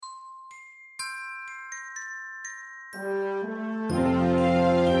Welcome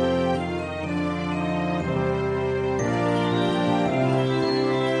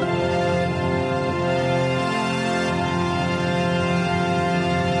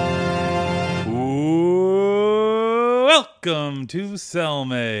to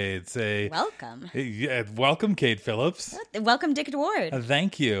Cellmates. Welcome, Kate Phillips. Welcome, Dick Ward.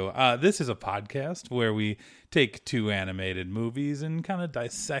 Thank you. This is a podcast where we take two animated movies and kind of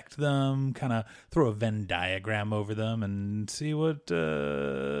dissect them, kind of throw a Venn diagram over them and see what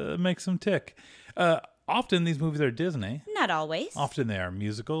makes them tick. Often these movies are Disney. Not always. Often they are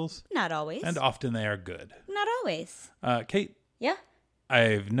musicals. Not always. And often they are good. Not always. Kate? Yeah?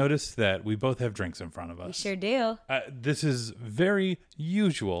 I've noticed that we both have drinks in front of us. We sure do. This is very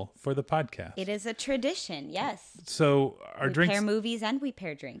usual for the podcast. It is a tradition, yes. So our we drinks pair movies and we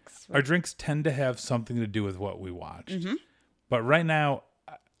pair drinks. Our drinks tend to have something to do with what we watched. Mm-hmm. But right now,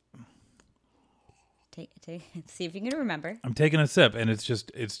 see if you can remember. I'm taking a sip, and it's just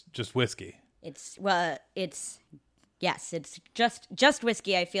whiskey. It's just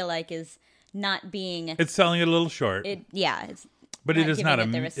whiskey. I feel like is not being. It's selling it a little short. But it is not a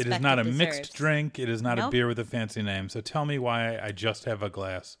mixed drink. It is not a beer with a fancy name. So tell me why I just have a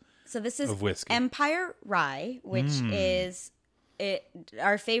glass. So this is of whiskey. Empire Rye, which is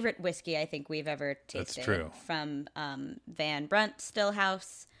our favorite whiskey I think we've ever tasted. That's true. From Van Brunt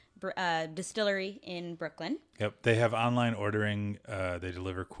Stillhouse Distillery in Brooklyn. Yep, they have online ordering. They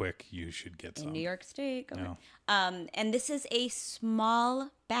deliver quick. You should get some. In New York State. No. And this is a small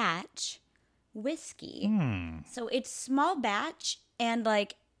batch whiskey. So it's small batch and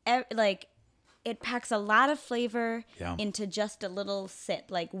like it packs a lot of flavor into just a little sip.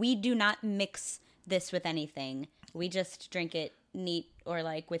 Like we do not mix this with anything. We just drink it neat or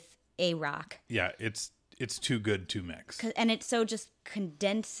like with a rock. Yeah, it's too good to mix. And it's so just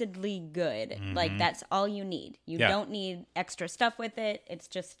condensedly good. Mm-hmm. Like that's all you need. You don't need extra stuff with it. It's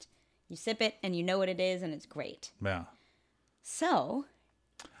just you sip it and you know what it is and it's great. Yeah. So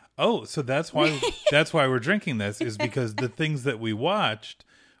so that's why we're drinking this is because the things that we watched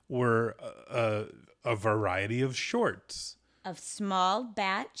were a variety of shorts. Of small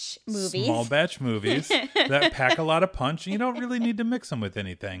batch movies. Small batch movies that pack a lot of punch. And you don't really need to mix them with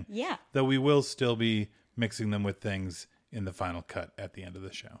anything. Yeah. Though we will still be mixing them with things in the final cut at the end of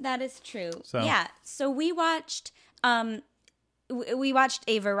the show. That is true. So we watched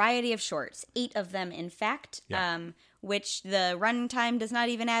a variety of shorts, 8 of them in fact, which the runtime does not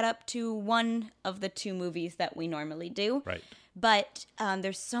even add up to one of the 2 movies that we normally do. Right. But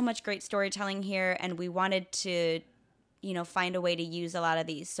there's so much great storytelling here, and we wanted to, find a way to use a lot of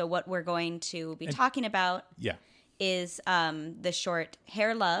these. So what we're going to be talking about is the short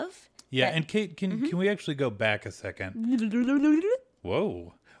Hair Love. Yeah, and Kate, can we actually go back a second?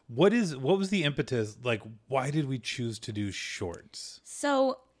 Whoa. What was the impetus? Like, why did we choose to do shorts?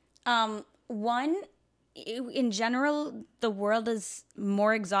 So, in general, the world is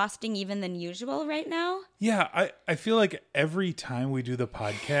more exhausting even than usual right now. Yeah, I feel like every time we do the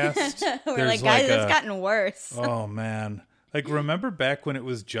podcast, we're like, guys, it's gotten worse. Oh, man. Like, remember back when it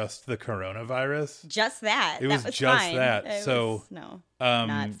was just the coronavirus? Just that. It was just fine. That.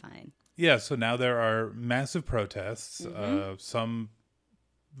 Not fine. Yeah, so now there are massive protests, some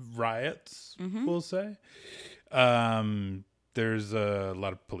riots, we'll say. There's a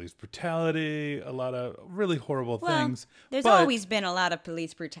lot of police brutality, a lot of really horrible things. There's always been a lot of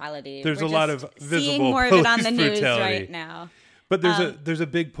police brutality. There's a lot of visible seeing more police of it on the news brutality right now. But there's a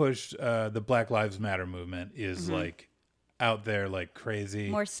big push. The Black Lives Matter movement is like out there like crazy.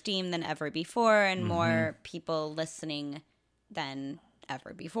 More steam than ever before, and more people listening than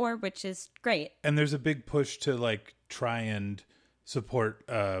ever before, which is great. And there's a big push to like try and support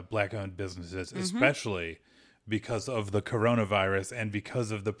Black-owned businesses, especially because of the coronavirus and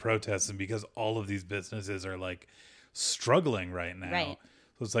because of the protests and because all of these businesses are like struggling right now. Right.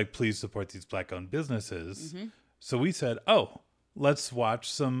 So it's like, please support these Black-owned businesses. So we said, let's watch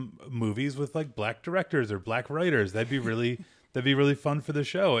some movies with like Black directors or Black writers. That'd be really fun for the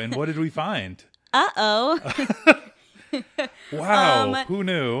show. And what did we find? Wow, who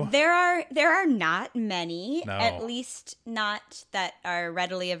knew? There are not many, No. at least not that are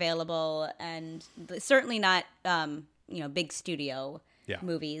readily available, and certainly not big studio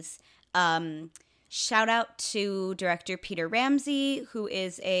movies. Shout out to director Peter Ramsey, who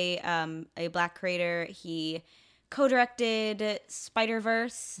is a Black creator. He co-directed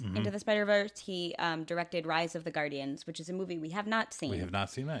Spider-Verse, Into the Spider-Verse. He directed Rise of the Guardians, which is a movie we have not seen. We have not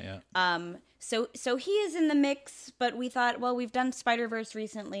seen that yet. So he is in the mix, but we thought, well, we've done Spider-Verse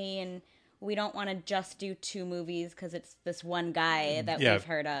recently, and we don't want to just do 2 movies because it's this one guy that we've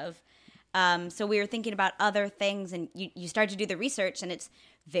heard of. So we were thinking about other things, and you start to do the research, and it's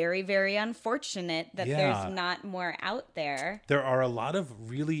very, very unfortunate that there's not more out there. There are a lot of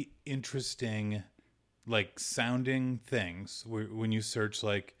really interesting, like, sounding things when you search,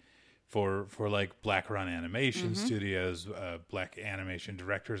 like, for like Black Run Animation Studios, Black animation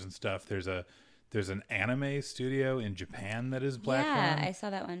directors and stuff. There's an anime studio in Japan that is Black Run. Yeah, I saw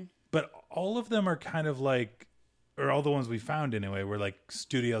that one. But all of them are kind of like, or all the ones we found anyway, were like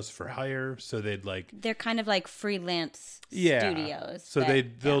studios for hire. So they're kind of like freelance studios. So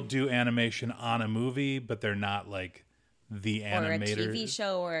they'll do animation on a movie, but they're not like the animator. Or a TV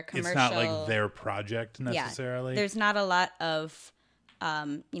show or a commercial. It's not like their project necessarily. Yeah. There's not a lot of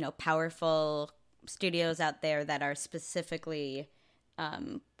powerful studios out there that are specifically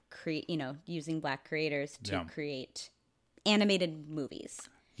using Black creators to create animated movies.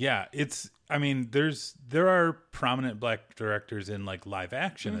 Yeah, there are prominent Black directors in like live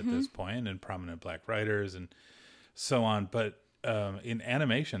action at this point, and prominent Black writers and so on, but in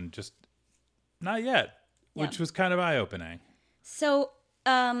animation, just not yet, which was kind of eye-opening. So,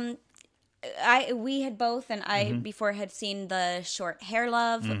 we had both, and I before had seen the short Hair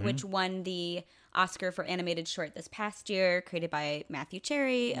Love, which won the Oscar for animated short this past year, created by Matthew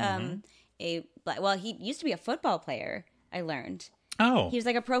Cherry. He used to be a football player, I learned. Oh. He was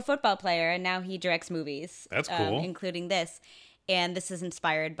like a pro football player, and now he directs movies. That's cool. Including this. And this is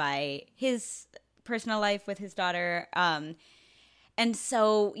inspired by his personal life with his daughter. And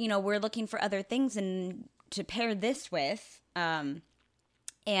so, we're looking for other things and to pair this with. And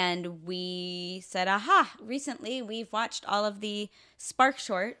we said, recently we've watched all of the Spark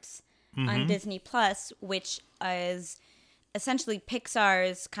shorts on Disney Plus, which is essentially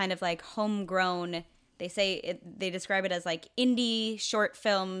Pixar's kind of like homegrown. They describe it as like indie short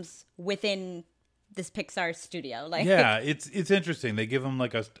films within this Pixar studio. Like, yeah, it's interesting. They give them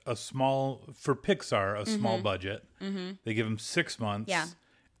like a small, for Pixar, small budget. They give them 6 months. Yeah.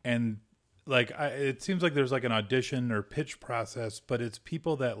 And like, it seems like there's like an audition or pitch process, but it's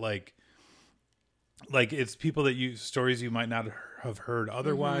people that like it's people that stories you might not have heard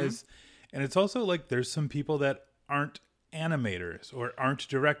otherwise. And it's also like there's some people that aren't animators or aren't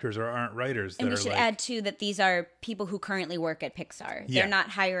directors or aren't writers. And we should add too that these are people who currently work at Pixar. They're not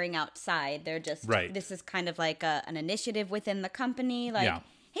hiring outside. They're just, this is kind of like an initiative within the company. Like,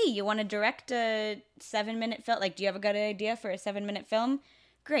 hey, you want to direct a 7-minute film? Like, do you have a good idea for a 7-minute film?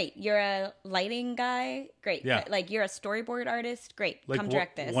 Great. You're a lighting guy? Great. Yeah. Like, you're a storyboard artist? Great. Like, come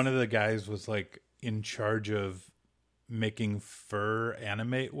direct this. One of the guys was like in charge of making fur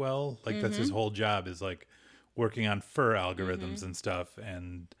animate well. Like, that's his whole job, is like working on fur algorithms and stuff.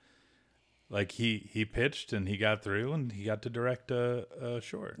 And like he pitched and he got through and he got to direct a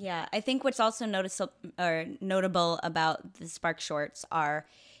short. Yeah. I think what's also notable about the Spark shorts are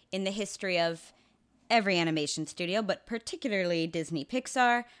in the history of every animation studio, but particularly Disney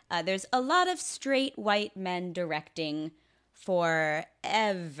Pixar, there's a lot of straight white men directing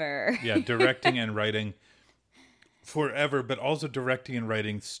forever. Yeah, directing and writing forever, but also directing and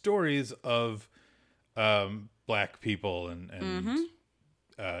writing stories of Black people and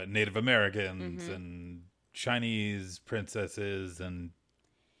Native Americans and Chinese princesses and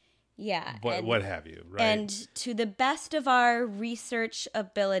what have you, right? And to the best of our research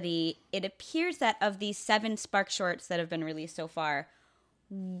ability, it appears that of these 7 Spark shorts that have been released so far,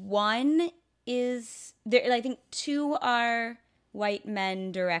 one is there. I think 2 are white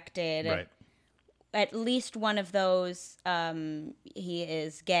men directed. Right. At least one of those, he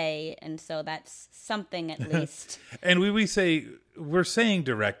is gay, and so that's something at least. And we're saying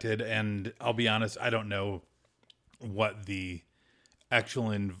directed, and I'll be honest, I don't know what the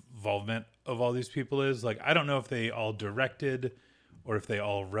actual involvement of all these people is. Like, I don't know if they all directed or if they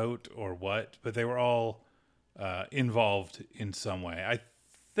all wrote or what, but they were all involved in some way. I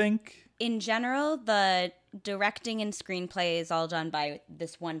think in general, the directing and screenplay is all done by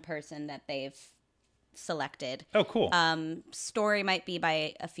this one person that they've selected. Oh, cool. Story might be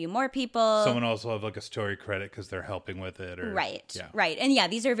by a few more people. Someone also have like a story credit because they're helping with it. Right.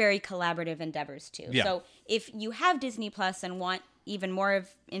 And these are very collaborative endeavors too. Yeah. So if you have Disney Plus and want even more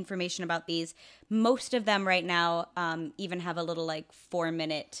information about these, most of them right now even have a little like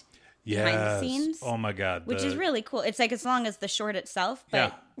 4-minute behind the scenes. Oh my God. Which is really cool. It's like as long as the short itself,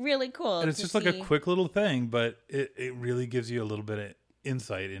 but really cool. And it's just like a quick little thing, but it really gives you a little bit of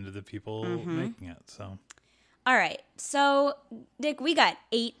insight into the people making it. So, all right. So, Dick, we got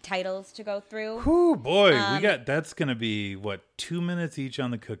 8 titles to go through. Oh boy, that's going to be 2 minutes each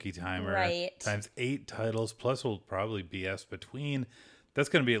on the cookie timer, right? Times 8 titles, plus we'll probably BS between. That's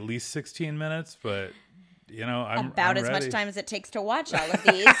going to be at least 16 minutes, but I'm as ready. Much time as it takes to watch all of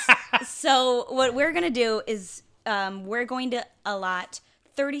these. So what we're going to do is we're going to allot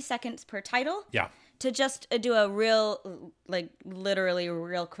 30 seconds per title. Yeah. To just do a real, like, literally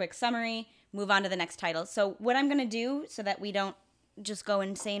real quick summary, move on to the next title. So what I'm going to do so that we don't just go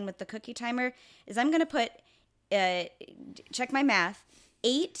insane with the cookie timer is I'm going to put, check my math,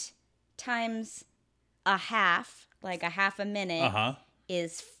 8 times a half, like a half a minute,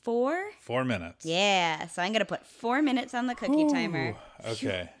 is 4? 4 minutes. Yeah, so I'm going to put 4 minutes on the cookie timer.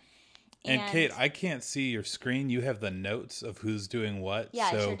 Okay. And Kate, I can't see your screen. You have the notes of who's doing what. Yeah,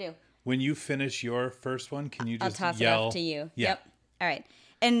 so I sure do. When you finish your first one, can you just I'll toss yell? it off to you. Yeah. Yep. All right.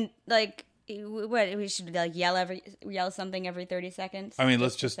 And like, what we should like yell something every 30 seconds. I mean,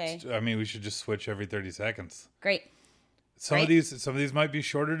 we should just switch every 30 seconds. Great. Some of these might be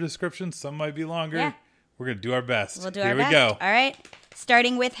shorter descriptions. Some might be longer. Yeah. We're gonna do our best. We'll do our best. Here we go. All right.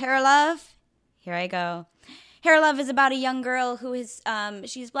 Starting with Hair Love. Here I go. Hair Love is about a young girl who is,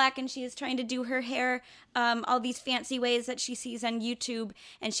 she's black and she is trying to do her hair all these fancy ways that she sees on YouTube.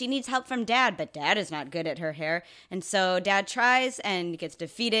 And she needs help from Dad, but Dad is not good at her hair. And so Dad tries and gets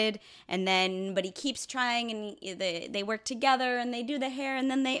defeated. But he keeps trying and they work together and they do the hair. And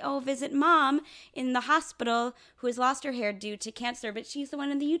then they visit Mom in the hospital who has lost her hair due to cancer. But she's the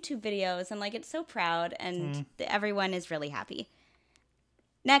one in the YouTube videos. And like, it's so proud. And everyone is really happy.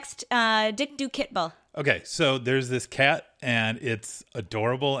 Next, Dick Do Kitbull. Okay, so there's this cat, and it's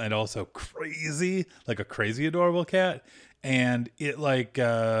adorable and also crazy, like a crazy adorable cat. And it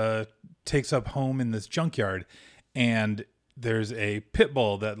takes up home in this junkyard, and there's a pit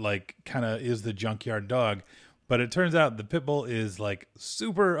bull that like kind of is the junkyard dog. But it turns out the pit bull is like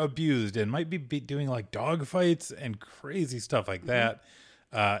super abused and might be doing like dog fights and crazy stuff like that.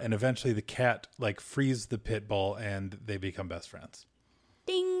 And eventually the cat like frees the pit bull, and they become best friends.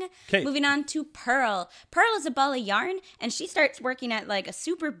 Ding. Kate. Moving on to Pearl. Pearl is a ball of yarn, and she starts working at like a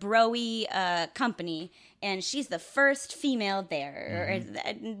super bro-y company, and she's the first female there, or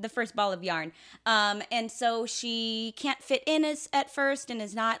the first ball of yarn. And so she can't fit in at first and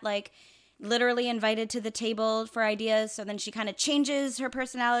is not like literally invited to the table for ideas. So then she kind of changes her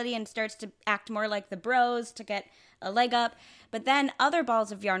personality and starts to act more like the bros to get a leg up. But then other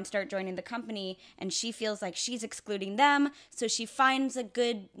balls of yarn start joining the company, and she feels like she's excluding them. So she finds a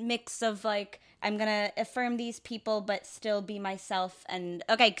good mix of like, I'm going to affirm these people, but still be myself. And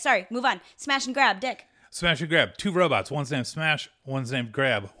okay, sorry, move on. Smash and grab, Dick. Smash and grab. 2 robots. One's named Smash, one's named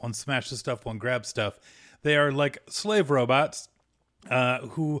Grab. One smashes stuff, one grabs stuff. They are like slave robots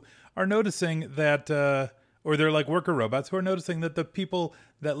who are noticing that... or they're like worker robots who are noticing that the people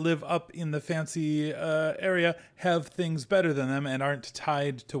that live up in the fancy area have things better than them and aren't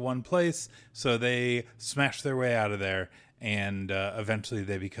tied to one place. So they smash their way out of there, and eventually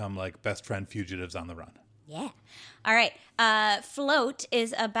they become like best friend fugitives on the run. Yeah. All right. Float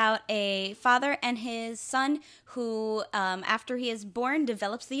is about a father and his son who, after he is born,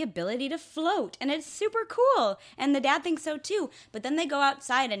 develops the ability to float. And it's super cool. And the dad thinks so too. But then they go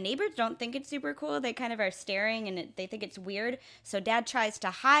outside and neighbors don't think it's super cool. They kind of are staring and they think it's weird. So dad tries to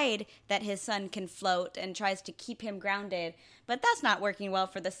hide that his son can float and tries to keep him grounded. But that's not working well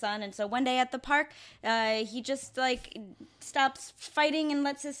for the son. And so one day at the park, he just like stops fighting and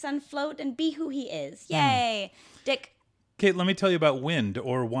lets his son float and be who he is. Yay. Dick. Kate, let me tell you about Wind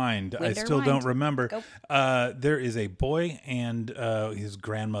or Wind. I still don't remember. There is a boy and his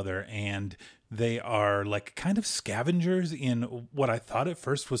grandmother, and they are like kind of scavengers in what I thought at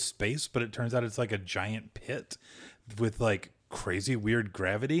first was space, but it turns out it's like a giant pit with like crazy weird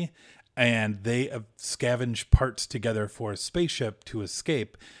gravity. And they scavenge parts together for a spaceship to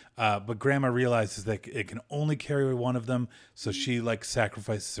escape. But Grandma realizes that it can only carry one of them, so she like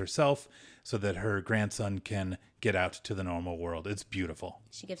sacrifices herself so that her grandson can get out to the normal world. It's beautiful.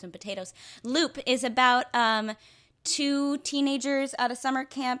 She gives him potatoes. Loop is about 2 teenagers at a summer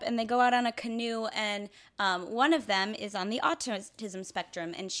camp, and they go out on a canoe, and one of them is on the autism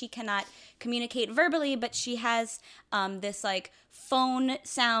spectrum, and she cannot communicate verbally, but she has this like phone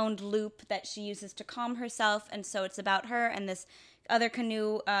sound loop that she uses to calm herself, and so it's about her and this other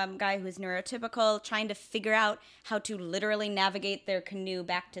canoe guy who's neurotypical trying to figure out how to literally navigate their canoe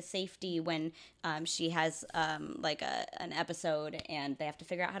back to safety when she has like an episode and they have to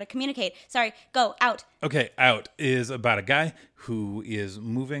figure out how to communicate. Sorry, go, Out. Okay, Out is about a guy who is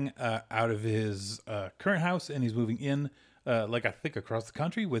moving out of his current house, and he's moving in like I think across the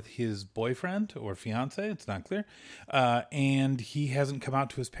country with his boyfriend or fiance, it's not clear. And he hasn't come out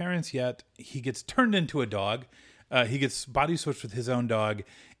to his parents yet. He gets turned into a dog. He gets body switched with his own dog,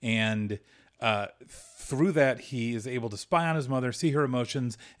 and through that, he is able to spy on his mother, see her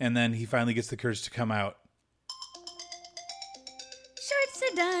emotions, and then he finally gets the courage to come out. Short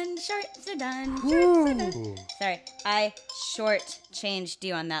are done. Shorts are done. Shorts are done. Sorry, I short-changed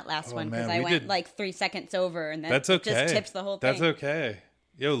you on that last one because I went like 3 seconds over, and then That's okay. just tips the whole thing. That's okay.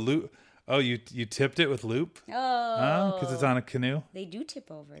 Yo, Loop. Oh, you tipped it with Loop? Oh. Because it's on a canoe? They do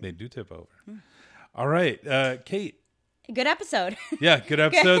tip over. All right. Kate. Good episode. Yeah, good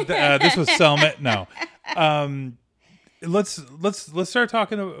episode. This was Selma. No. Let's start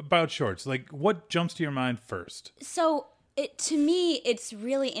talking about shorts. Like, what jumps to your mind first? So, to me, it's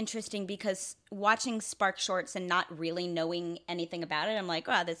really interesting because watching Spark Shorts and not really knowing anything about it, I'm like,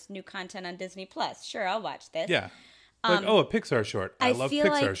 wow, this new content on Disney Plus. Sure, I'll watch this. Yeah. Like, a Pixar short. I love feel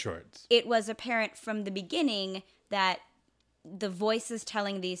Pixar like shorts. It was apparent from the beginning that the voices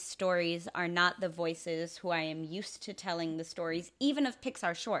telling these stories are not the voices who I am used to telling the stories, even of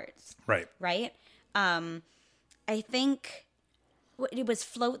Pixar shorts. Right. Right? I think it was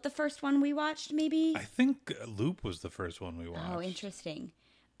Float, the first one we watched, maybe? I think Loop was the first one we watched. Oh, interesting.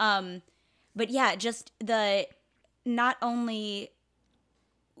 But yeah, just not only,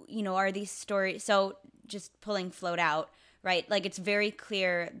 are these stories, so just pulling Float out, right? Like, it's very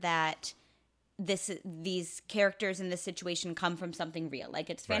clear that these characters in this situation come from something real. Like,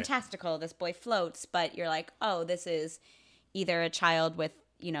 it's fantastical. Right. This boy floats, but you're like, oh, this is either a child with,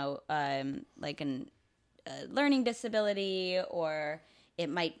 like a learning disability, or it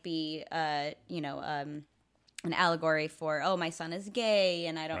might be, an allegory for, oh, my son is gay,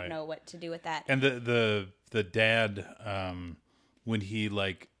 and I don't know what to do with that. And the dad, when he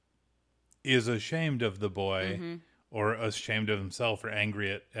like is ashamed of the boy, mm-hmm. or ashamed of himself, or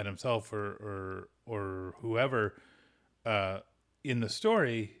angry at himself, or whoever, in the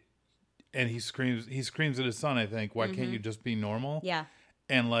story, and he screams at his son, I think, why mm-hmm. can't you just be normal? Yeah.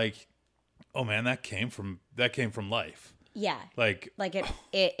 And like, oh man, that came from life. Yeah. Like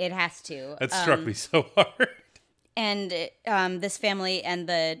it has to. That struck me so hard. And this family and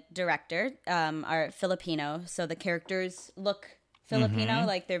the director are Filipino, so the characters look Filipino. Mm-hmm.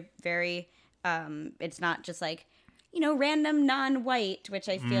 Like, they're very, it's not just like, random non-white, which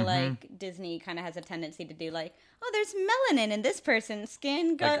I feel mm-hmm. like Disney kind of has a tendency to do, like, oh, there's melanin in this person's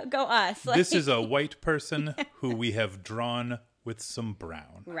skin, go us. Like, this is a white person who we have drawn with some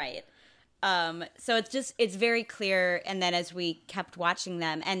brown. Right. So it's very clear. And then as we kept watching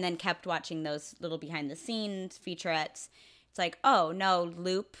them and then kept watching those little behind the scenes featurettes, it's like, oh no,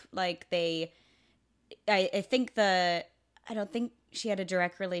 Loop, like I don't think she had a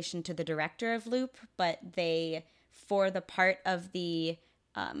direct relation to the director of Loop, but for the part of the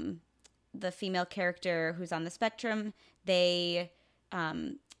female character who's on the spectrum, they,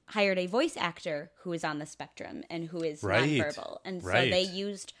 hired a voice actor who is on the spectrum and who is nonverbal. And so they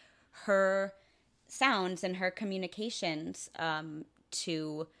used her sounds and her communications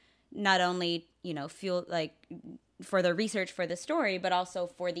to not only, feel like for the research for the story, but also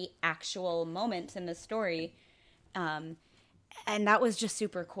for the actual moments in the story. And that was just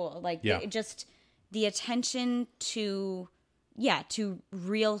super cool. Like, just the attention to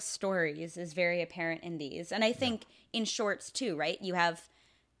real stories is very apparent in these. And I think in shorts too, right? You have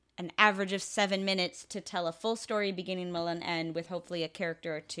an average of 7 minutes to tell a full story, beginning, middle, and end, with hopefully a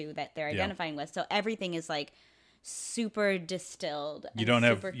character or two that they're identifying with. So everything is like super distilled. You don't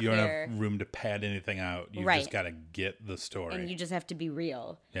have room to pad anything out. You just got to get the story, and you just have to be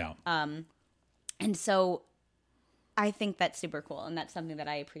real. Yeah. And so I think that's super cool, and that's something that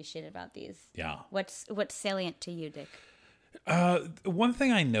I appreciate about these. Yeah. What's salient to you, Dick? One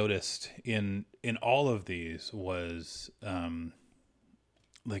thing I noticed in all of these was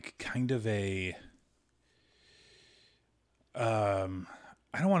like kind of a I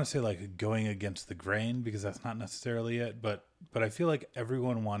don't want to say like going against the grain, because that's not necessarily it, but I feel like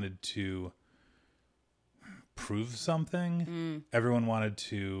everyone wanted to prove something. Everyone wanted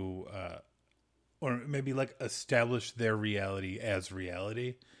to or maybe like establish their reality as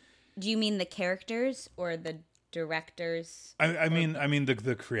reality. Do you mean the characters or the directors? I mean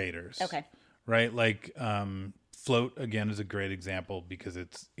the creators. Okay. Right? Like Float, again, is a great example because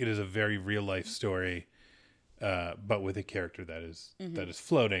it is a very real life story, but with a character that is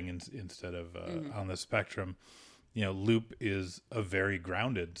floating instead of on the spectrum. Loop is a very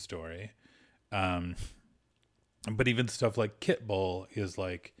grounded story, but even stuff like Kit Bull is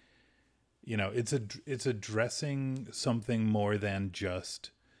like, it's addressing something more than just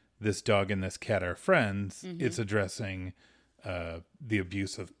this dog and this cat are friends. Mm-hmm. It's addressing the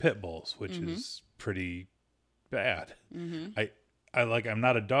abuse of pit bulls, which is pretty bad. Mm-hmm. I'm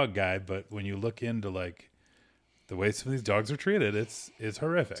not a dog guy, but when you look into like the way some of these dogs are treated, it's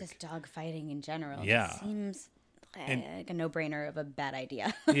horrific. Just dog fighting in general. Yeah. Seems like a no-brainer of a bad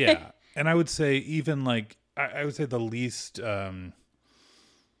idea. Yeah. And I would say even like, I would say the least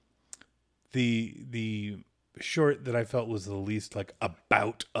the short that I felt was the least like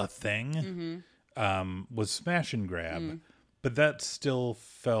about a thing was Smash and Grab, but that still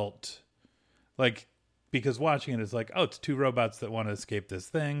felt like, because watching it is like, oh, it's two robots that want to escape this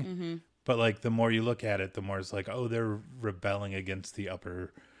thing, but like the more you look at it, the more it's like, oh, they're rebelling against the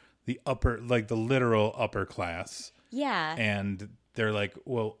upper like the literal upper class. Yeah. And they're like,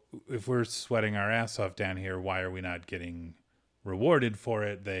 well, if we're sweating our ass off down here, why are we not getting rewarded for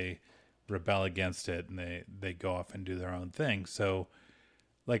it? They rebel against it, and they go off and do their own thing. So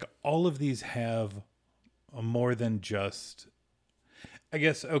like all of these have a more than just, I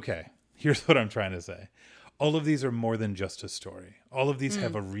guess, okay, here's what I'm trying to say. All of these are more than just a story. All of these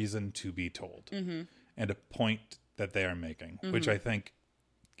have a reason to be told and a point that they are making, which I think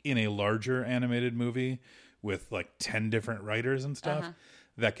in a larger animated movie with like 10 different writers and stuff,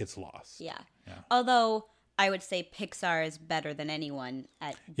 that gets lost. Yeah. Although I would say Pixar is better than anyone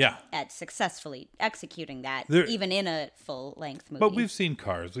at successfully executing that, even in a full-length movie. But we've seen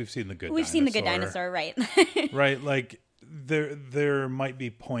Cars. We've seen The Good Dinosaur. We've seen The Good Dinosaur, right. Right? Like, there might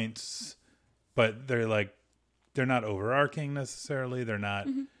be points, but they're not overarching necessarily. They're not,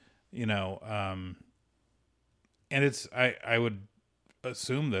 you know, and it's, I would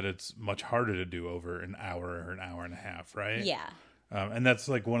assume that it's much harder to do over an hour or an hour and a half, right? Yeah. And that's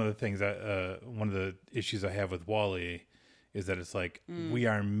like one of the things that one of the issues I have with WALL-E is that it's like we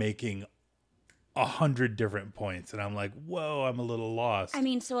are making 100 different points, and I'm like, whoa, I'm a little lost. I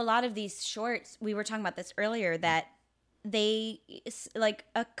mean, so a lot of these shorts, we were talking about this earlier, that they, like,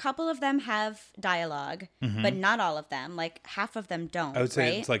 a couple of them have dialogue, but not all of them. Like, half of them don't. I would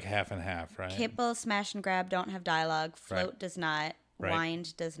say it's like half and half, right? Kipple, Smash and Grab don't have dialogue. Float does not. Right.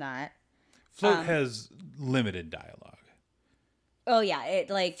 Wind does not. Float has limited dialogue. Oh yeah,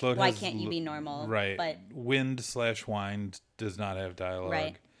 it like Float why can't you be normal? Right. But Wind/Wind does not have dialogue.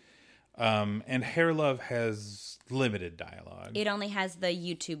 Right. And Hair Love has limited dialogue. It only has the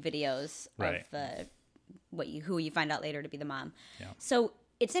YouTube videos right. of the who you find out later to be the mom. Yeah. So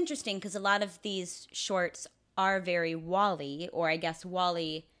it's interesting because a lot of these shorts are very WALL-E, or I guess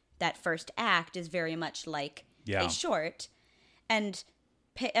WALL-E, that first act is very much like a short. And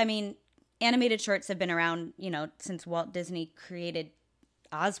I mean, animated shorts have been around, you know, since Walt Disney created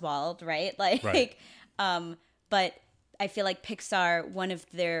Oswald, right? Like, right. But I feel like Pixar, one of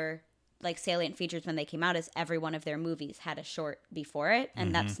their like salient features when they came out is every one of their movies had a short before it,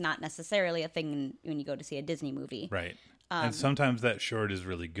 and that's not necessarily a thing when you go to see a Disney movie. Right. And sometimes that short is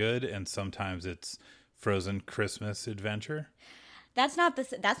really good, and sometimes it's Frozen Christmas Adventure. That's not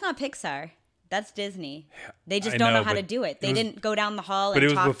Pixar. That's Disney. They just don't know how to do it. They didn't go down the hall and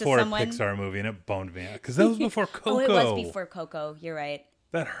talk to someone. But it was before a Pixar movie, and it boned me out. Because that was before Coco. Oh, it was before Coco. You're right.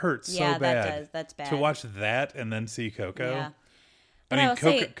 That hurts so bad. Yeah, that does. That's bad. To watch that and then see Coco. Yeah. I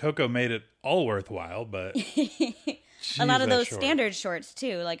mean, Coco made it all worthwhile, but... a lot of those standard shorts,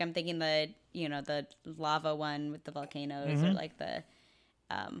 too. Like, I'm thinking the lava one with the volcanoes, or like the...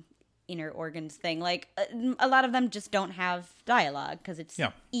 inner organs thing. Like a lot of them just don't have dialogue because it's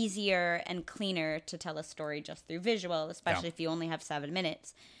easier and cleaner to tell a story just through visual, especially if you only have 7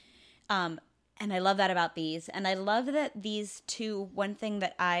 minutes. And I love that about these. And I love that these two, one thing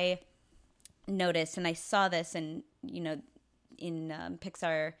that I noticed, and I saw this in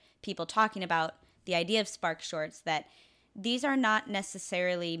Pixar people talking about the idea of Spark Shorts, that these are not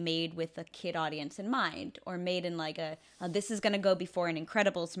necessarily made with a kid audience in mind, or made in like this is going to go before an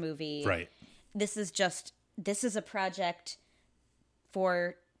Incredibles movie. Right. This is a project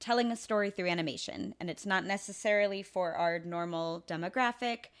for telling a story through animation, and it's not necessarily for our normal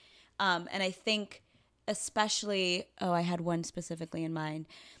demographic. And I think especially, I had one specifically in mind,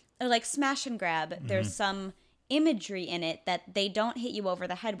 like Smash and Grab, there's some imagery in it that they don't hit you over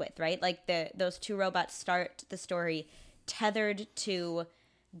the head with, right? Like those two robots start the story tethered to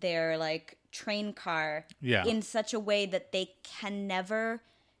their like train car in such a way that they can never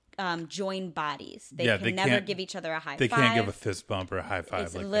join bodies. They can never give each other a high five. They can't give a fist bump or a high five.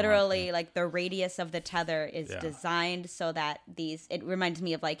 It's literally like the radius of the tether is designed so that it reminds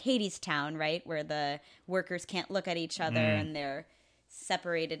me of like Hadestown, right? Where the workers can't look at each other and they're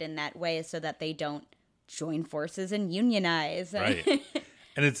separated in that way so that they don't join forces and unionize. Right.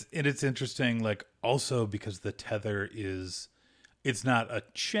 And it's interesting, like, also because the tether it's not a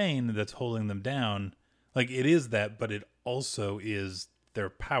chain that's holding them down. Like, it is that, but it also is their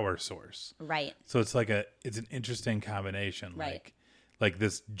power source. Right. So it's it's an interesting combination. Right. Like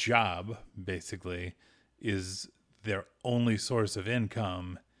this job, basically, is their only source of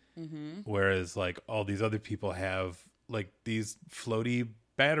income. Whereas, like, all these other people have, like, these floaty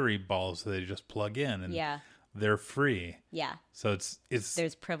battery balls that they just plug in. And they're free. Yeah. So it's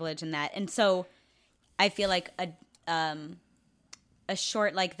there's privilege in that. And so I feel like a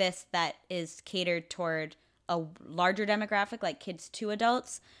short like this that is catered toward a larger demographic, like kids to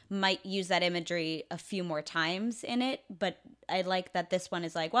adults, might use that imagery a few more times in it. But I like that this one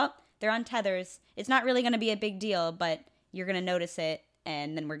is like, well, they're on tethers. It's not really going to be a big deal, but you're going to notice it,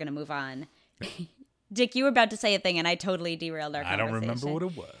 and then we're going to move on. Dick, you were about to say a thing, and I totally derailed our conversation. I don't remember what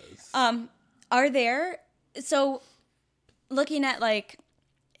it was. Are there... So, looking at, like...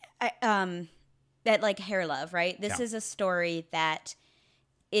 that, like, Hair Love, right? This is a story that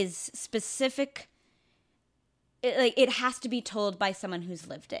is specific... It has to be told by someone who's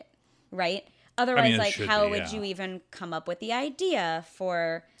lived it, right? Otherwise, like, how would you even come up with the idea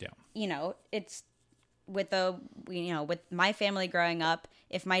for, it's with with my family growing up,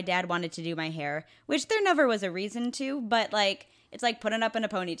 if my dad wanted to do my hair, which there never was a reason to, but, like, it's like putting up in a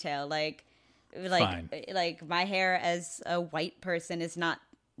ponytail. Like my hair as a white person is not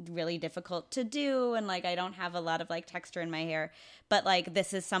really difficult to do. And, like, I don't have a lot of, like, texture in my hair. But, like,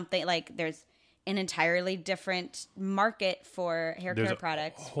 this is something, like, there's an entirely different market for hair care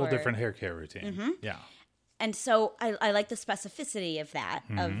products. A whole different hair care routine. Mm-hmm. Yeah. And so I like the specificity of that.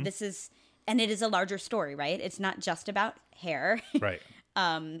 Of this is, and it is a larger story, right? It's not just about hair. Right.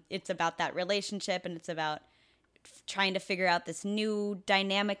 It's about that relationship, and it's about trying to figure out this new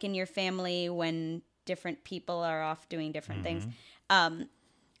dynamic in your family when different people are off doing different things.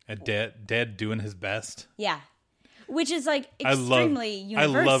 A dad doing his best. Yeah. Which is, like, extremely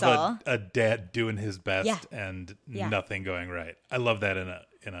universal. I love a dad doing his best and nothing going right. I love that in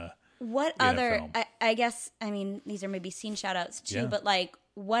a what in other a film. I guess, I mean, these are maybe scene shout outs too, but, like,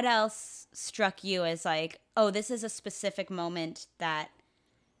 what else struck you as, like, oh, this is a specific moment that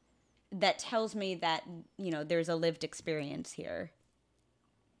tells me that, there's a lived experience here?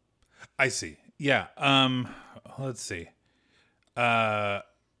 I see. Yeah. Let's see.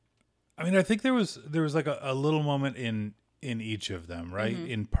 I mean, I think there was like a little moment in each of them, right?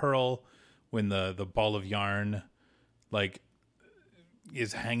 Mm-hmm. In Pearl, when the ball of yarn, like,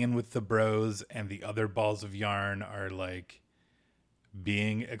 is hanging with the bros, and the other balls of yarn are, like,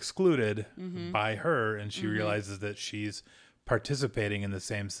 being excluded by her, and she realizes that she's participating in the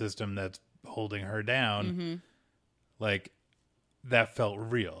same system that's holding her down. Like, that felt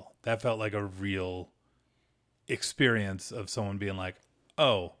real. That felt like a real experience of someone being like,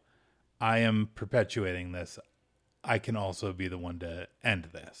 oh, I am perpetuating this. I can also be the one to end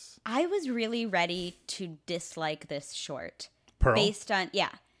this. I was really ready to dislike this short. Pearl? Based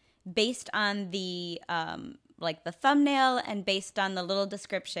on the like the thumbnail and based on the little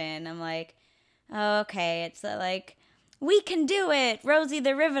description. I'm like, oh, okay, it's like, we can do it, Rosie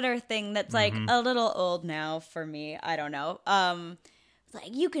the Riveter thing that's like a little old now for me. I don't know.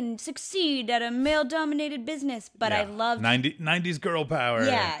 Like, you can succeed at a male-dominated business, but I loved... 90s girl power.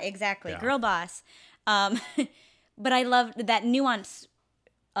 Yeah, exactly. Yeah. Girl boss. But I loved that nuance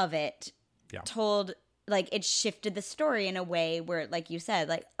of it. Yeah. Told, like, it shifted the story in a way where, like you said,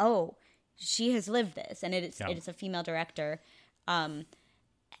 like, oh, she has lived this, and it is a female director. And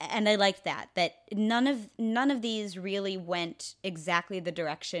I liked that none of these really went exactly the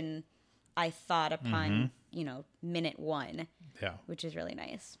direction I thought upon, minute one. Yeah. Which is really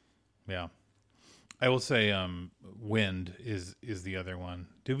nice. Yeah. I will say Wind is the other one.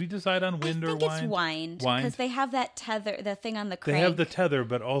 Did we decide on Wind or Wind? I think it's Wind. Because they have that tether, the thing on the crank. They have the tether,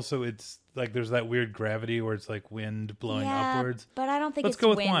 but also it's like there's that weird gravity where it's like wind blowing upwards. But I don't think Let's it's go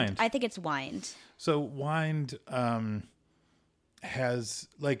Wind. with Wind. I think it's Wind. So Wind has,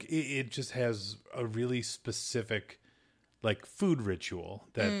 like, it just has a really specific, like, food ritual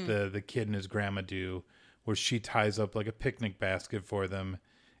that the kid and his grandma do, where she ties up, like, a picnic basket for them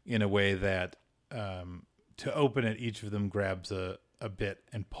in a way that to open it, each of them grabs a bit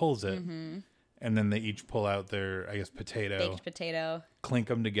and pulls it. And then they each pull out their, I guess, baked potato, clink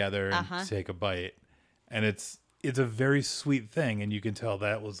them together and take a bite. And it's a very sweet thing. And you can tell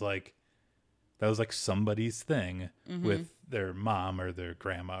that was like somebody's thing with their mom or their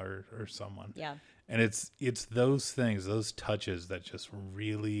grandma or someone. Yeah. And it's those things, those touches that just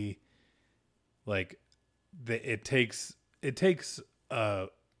really, like, it takes a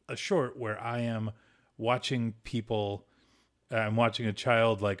short where I am watching people, I'm watching a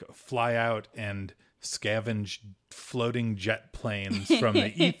child, like, fly out and scavenge floating jet planes from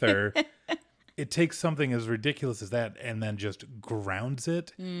the ether. It takes something as ridiculous as that and then just grounds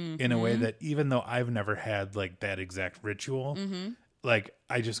it in a way that, even though I've never had, like, that exact ritual, like,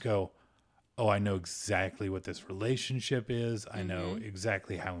 I just go, oh, I know exactly what this relationship is. I know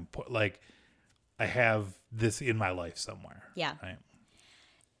exactly how important, like, I have this in my life somewhere. Yeah. Right?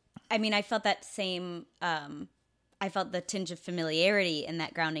 I mean, I felt that same, I felt the tinge of familiarity in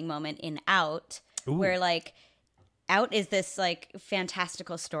that grounding moment in Out, where like, Out is this like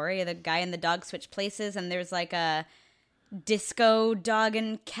fantastical story. The guy and the dog switch places, and there's like a disco dog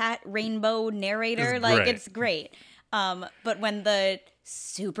and cat rainbow narrator. It's great. But when the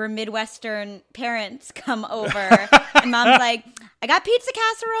super Midwestern parents come over and mom's like, I got pizza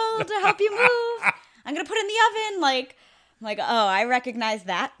casserole to help you move. I'm going to put it in the oven. Like, I'm like, oh, I recognize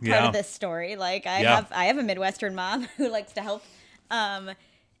that part of this story. Like I have a Midwestern mom who likes to help.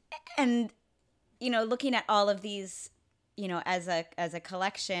 And, you know, looking at all of these, you know, as a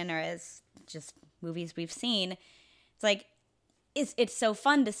collection or as just movies we've seen, it's like, it's so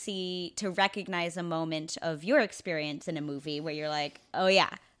fun to recognize a moment of your experience in a movie where you're like, oh yeah,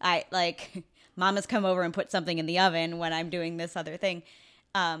 I like mama's come over and put something in the oven when I'm doing this other thing.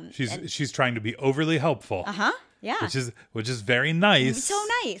 She's trying to be overly helpful. Yeah. Which is very nice. So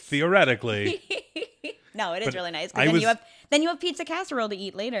nice. Theoretically. No, it is really nice. Because then you have pizza casserole to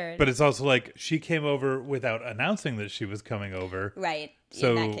eat later. But it's also like she came over without announcing that she was coming over. Right.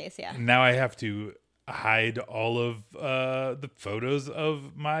 So in that case, yeah. Now I have to hide all of the photos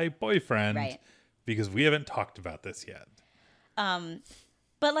of my boyfriend. Right. Because we haven't talked about this yet.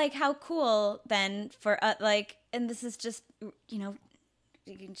 But like how cool then for like, and this is just, you know,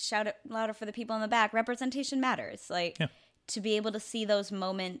 you can shout it louder for the people in the back. Representation matters. Like to be able to see those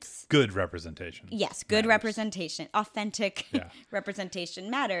moments. Good representation. Yes, good representation. Authentic representation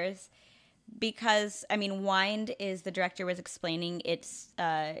matters. Because, I mean, Wind is, the director was explaining, it's,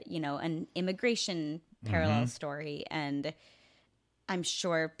 you know, an immigration parallel story. And I'm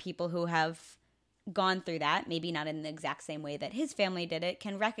sure people who have gone through that, maybe not in the exact same way that his family did it,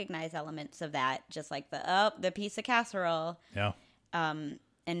 can recognize elements of that. Just like the piece of casserole. Yeah.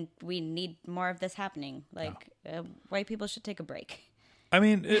 And we need more of this happening. Like, white people should take a break. I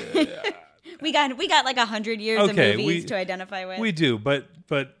mean, we got like 100 years of movies to identify with. We do, but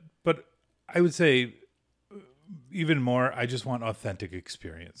I would say even more, I just want authentic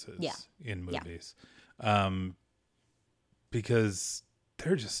experiences in movies. Because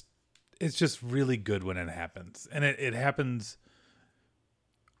it's just really good when it happens. And it happens,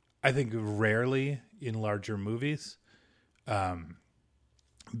 I think, rarely in larger movies.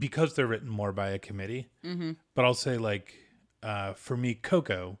 Because they're written more by a committee. Mm-hmm. But I'll say, like, for me,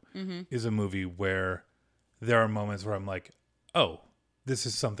 Coco is a movie where there are moments where I'm like, oh, this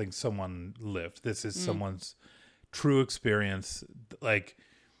is something someone lived. This is someone's true experience. Like,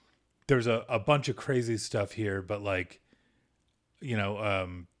 there's a bunch of crazy stuff here, but like, you know,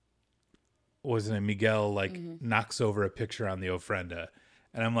 what was it? Miguel knocks over a picture on the ofrenda,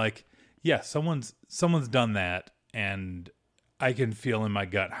 and I'm like, yeah, someone's done that, and I can feel in my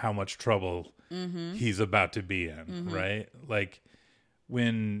gut how much trouble he's about to be in, right? Like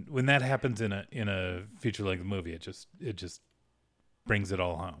when that happens in a feature length movie, it just brings it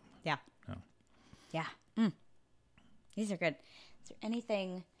all home. Yeah. These are good. Is there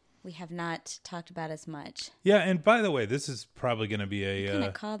anything we have not talked about as much? Yeah, and by the way, this is probably going to be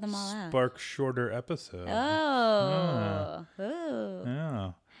a call them all Spark shorter episode. Oh.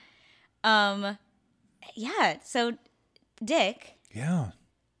 Yeah. Yeah. So, Dick. Yeah.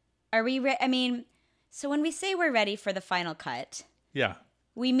 Are we I mean, so when we say we're ready for the final cut. Yeah.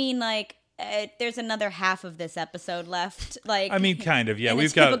 We mean like there's another half of this episode left. Like, I mean, kind of, yeah.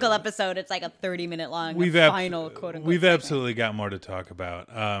 We've got a typical episode. It's like a 30-minute long final quote unquote. We've absolutely got more to talk about.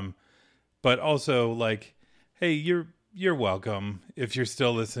 But also, like, hey, you're welcome if you're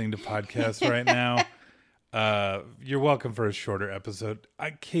still listening to podcasts right now. You're welcome for a shorter episode.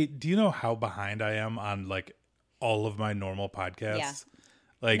 Kate, do you know how behind I am on like all of my normal podcasts? Yeah.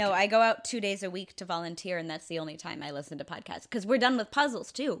 Like, no, I go out 2 days a week to volunteer, and that's the only time I listen to podcasts. Because we're done with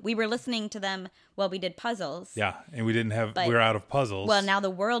puzzles, too. We were listening to them while we did puzzles. Yeah, and we didn't have... we're out of puzzles. Well, now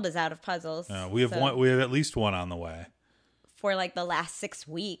the world is out of puzzles. We have one. We have at least one on the way. For, like, the last 6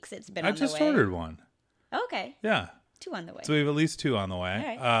 weeks, it's been on the way. I just ordered one. Okay. Yeah. 2 on the way. So we have at least 2 on the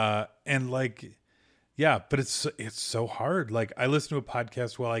way. All right. And, like... Yeah, but it's so hard. Like, I listen to a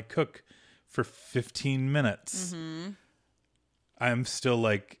podcast while I cook for 15 minutes. Mm-hmm. I'm still,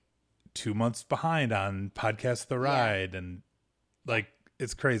 like... 2 months behind on Podcast The Ride, and like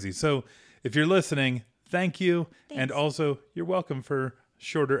it's crazy. So if you're listening, thank you. Thanks. And also you're welcome for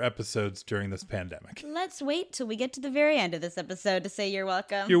shorter episodes during this pandemic. Let's wait till we get to the very end of this episode to say you're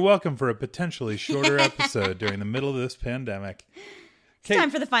welcome. You're welcome for a potentially shorter episode during the middle of this pandemic. Kate,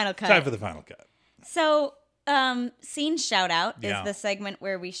 time for the final cut. Time for the final cut. So scene shout out is the segment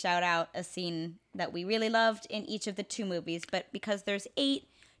where we shout out a scene that we really loved in each of the 2 movies, but because there's 8,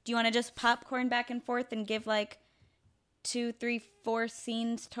 do you want to just popcorn back and forth and give, like, 2, 3, 4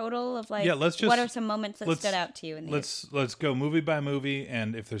 scenes total of like, let's what are some moments that stood out to you in these? Let's go movie by movie,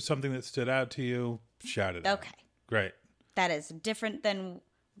 and if there's something that stood out to you, shout it out. Okay. Great. That is different than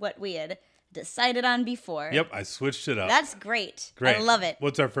what we had decided on before. Yep, I switched it up. That's great. Great. I love it.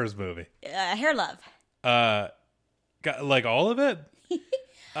 What's our first movie? Hair Love. Like all of it?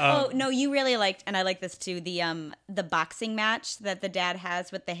 Oh no, you really liked, and I like this too. The boxing match that the dad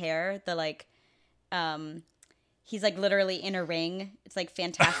has with the hair. The like, he's like literally in a ring. It's like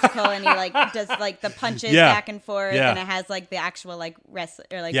fantastical, and he like does like the punches back and forth, and it has like the actual like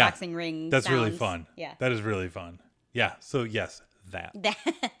boxing ring. That's sounds. really fun. Yeah, that is really fun. Yeah. So yes, that.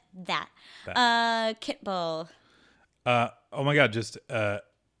 Kit Bull. Oh my God! Just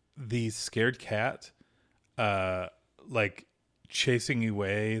the scared cat, like chasing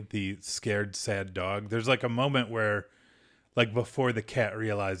away the scared sad dog. There's like a moment where, like before the cat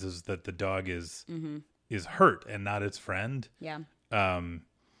realizes that the dog is hurt and not its friend. Yeah.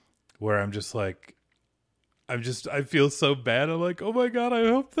 Where I'm just like, I feel so bad. I'm like, oh my God, I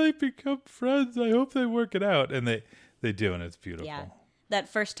hope they become friends. I hope they work it out, and they do, and it's beautiful. Yeah. That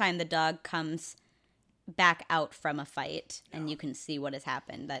first time the dog comes back out from a fight and you can see what has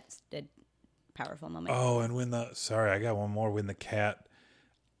happened. That's a powerful moment. Oh, and I got one more. When the cat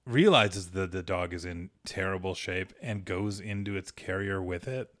realizes that the dog is in terrible shape and goes into its carrier with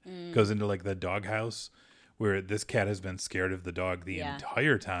it, goes into like the doghouse where this cat has been scared of the dog the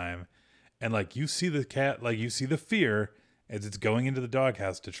entire time. And like you see the cat, like you see the fear as it's going into the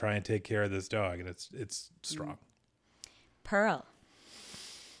doghouse to try and take care of this dog. And it's strong. Pearl.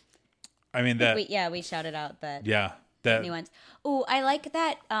 I mean we shouted out that. Yeah, that nuance. Oh, I like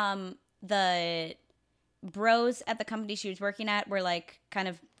that. The bros at the company she was working at were like kind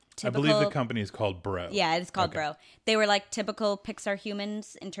of typical. I believe the company is called Bro. Yeah, it's called Bro. They were like typical Pixar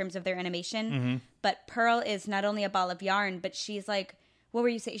humans in terms of their animation. But Pearl is not only a ball of yarn, but she's like, what were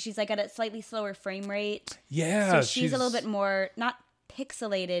you saying? She's like at a slightly slower frame rate. Yeah, so she's a little bit more not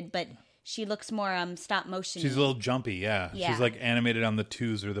pixelated, but. She looks more stop motion. She's a little jumpy, yeah. She's like animated on the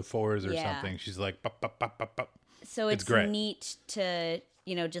 2s or the 4s or something. She's like, bop, bop, bop, bop, bop. So it's great. Neat to,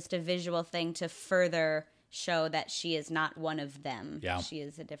 just a visual thing to further show that she is not one of them. Yeah. She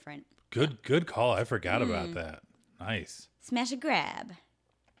is a different. Good call. I forgot about that. Nice. Smash and grab.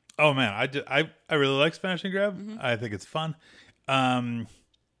 Oh man, I really like Smash and Grab. I think it's fun.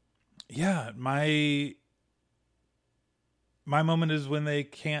 Yeah, my moment is when they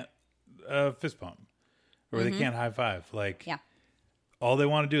can't fist bump or they can't high five. Like, all they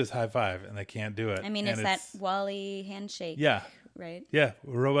want to do is high five and they can't do it. I mean, it's that Wall-E handshake. Yeah. Right? Yeah.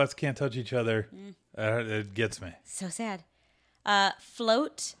 Robots can't touch each other. It gets me. So sad.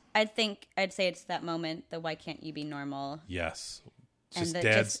 Float, I'd say it's that moment, the why can't you be normal? Yes.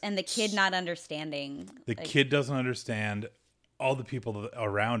 And the kid not understanding. The kid doesn't understand. All the people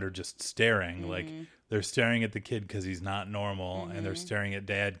around are just staring. Like, they're staring at the kid because he's not normal, and they're staring at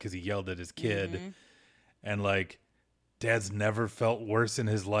Dad because he yelled at his kid. And, like, Dad's never felt worse in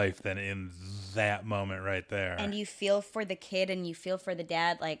his life than in that moment right there. And you feel for the kid and you feel for the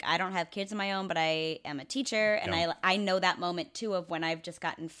dad. Like, I don't have kids of my own, but I am a teacher, and I know that moment, too, of when I've just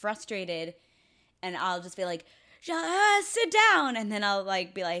gotten frustrated, and I'll just be like, sit down, and then I'll,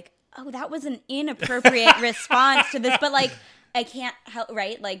 like, be like, oh, that was an inappropriate response to this, but, like, I can't help,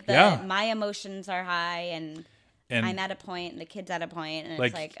 right? Like, my emotions are high, and I'm at a point, and the kid's at a point, and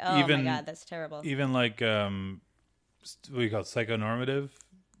it's like, oh my God, that's terrible. Even like, what do you call it? Psychonormative?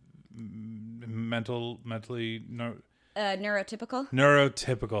 Mentally... Neurotypical?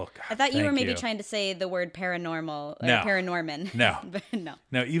 Neurotypical. God, I thought you were maybe trying to say the word paranormal, or paranorman. No. No.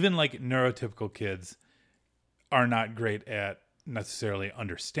 No, even like neurotypical kids are not great at necessarily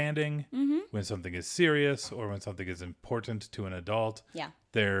understanding when something is serious or when something is important to an adult. Yeah.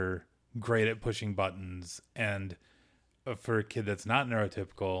 They're great at pushing buttons, and for a kid that's not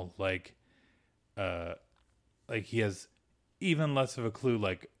neurotypical, like he has even less of a clue,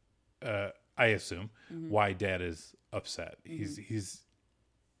 like I assume, why Dad is upset. He's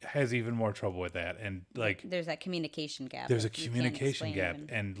has even more trouble with that, and like there's that communication gap. There's a communication gap,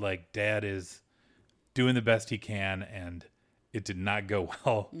 and like Dad is doing the best he can, and it did not go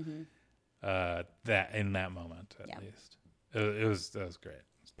well. That in that moment, at least, that was great.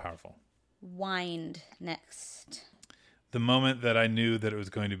 It's powerful. Wind next. The moment that I knew that it was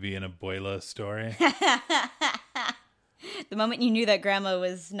going to be an Abuela story. The moment you knew that Grandma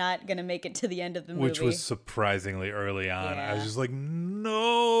was not going to make it to the end of the movie, which was surprisingly early on. I was just like,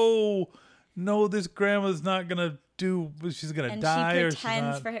 no, this Grandma's not going to do. She's going to die, or she's not. And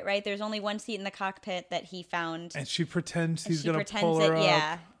she pretends for it, right? There's only one seat in the cockpit that he found, and she pretends he's going to pull her up.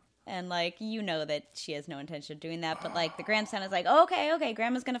 Yeah, And, like, you know that she has no intention of doing that. But, like, the grandson is like, oh, okay,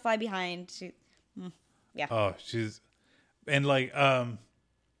 grandma's going to fly behind. Yeah. Oh, she's... And, like, and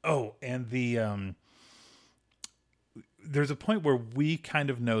the... There's a point where we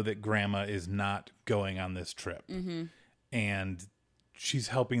kind of know that grandma is not going on this trip. Mm-hmm. And she's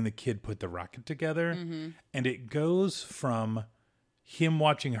helping the kid put the rocket together. Mm-hmm. And it goes from him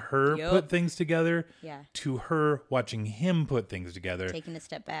watching her put things together to her watching him put things together. Taking a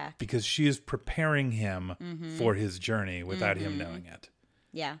step back. Because she is preparing him for his journey without him knowing it.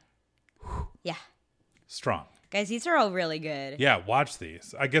 Yeah. Yeah. Strong. Guys, these are all really good. Yeah, watch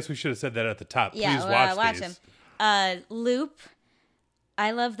these. I guess we should have said that at the top. Yeah, please watch these. Them. Loop.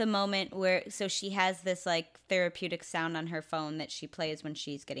 I love the moment where, so she has this like therapeutic sound on her phone that she plays when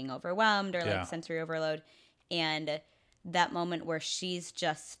she's getting overwhelmed or like sensory overload. And that moment where she's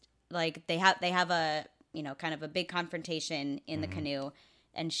just like, they have a, you know, kind of a big confrontation in the canoe,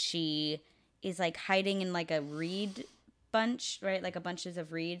 and she is like hiding in like a reed bunch, right? Like a bunches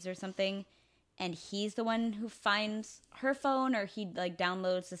of reeds or something. And he's the one who finds her phone, or he like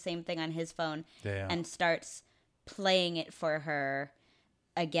downloads the same thing on his phone and starts playing it for her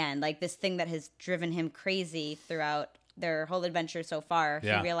again. Like this thing that has driven him crazy throughout their whole adventure so far.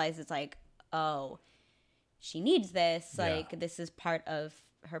 He realizes like, oh, she needs this. Like this is part of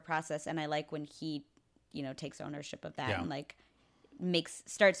her process. And I like when he, you know, takes ownership of that and like I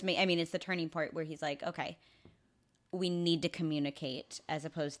mean, it's the turning point where he's like, okay, we need to communicate, as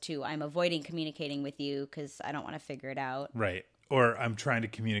opposed to I'm avoiding communicating with you because I don't want to figure it out. Right. Or I'm trying to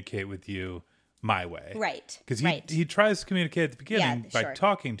communicate with you my way. Right. Because he tries to communicate at the beginning by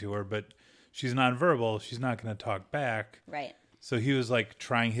talking to her, but she's nonverbal. She's not going to talk back. Right. So he was like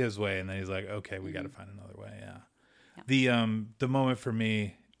trying his way, and then he's like, okay, we got to find another way. Yeah. The moment for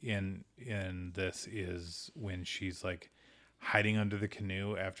me in this is when she's like hiding under the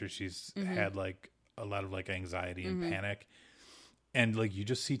canoe after she's had like a lot of like anxiety and panic, and like you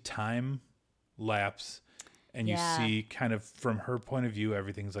just see time lapse, and you see kind of from her point of view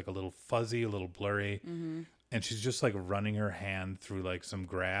everything's like a little fuzzy, a little blurry, and she's just like running her hand through like some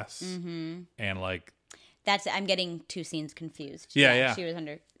grass, and like I'm getting two scenes confused. Yeah. She was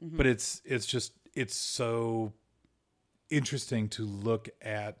under, but it's so interesting to look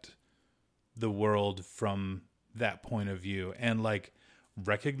at the world from that point of view and like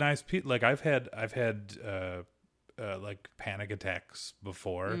recognize people. Like I've had like panic attacks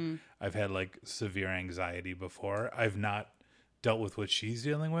before. I've had like severe anxiety before. I've not dealt with what she's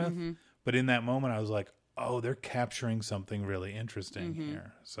dealing with, but in that moment I was like, oh, they're capturing something really interesting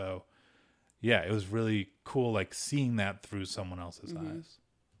here. So yeah, it was really cool like seeing that through someone else's eyes.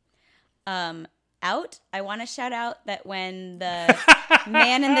 I want to shout out that when the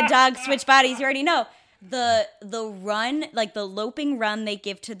man and the dog switch bodies, you already know the run, like the loping run they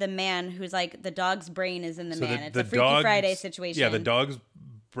give to the man who's like the dog's brain is in the man. It's a Freaky Friday situation. Yeah, the dog's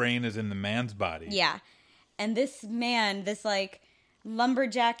brain is in the man's body. Yeah. And this man, this like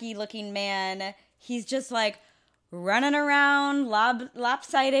lumberjacky looking man, he's just like running around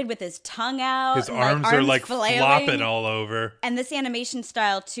lopsided with his tongue out. His arms are like flopping all over. And this animation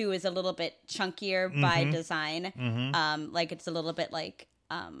style too is a little bit chunkier by design. Like it's a little bit like,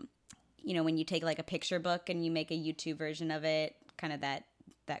 you know, when you take like a picture book and you make a YouTube version of it, kind of that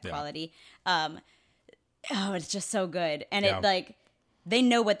quality. It's just so good. And it like, they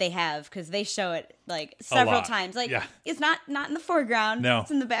know what they have because they show it like several times. Like it's not in the foreground. No.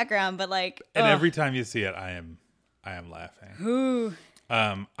 It's in the background, but like. And every time you see it, I am laughing. Ooh.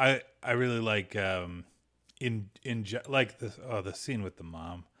 I really like like the scene with the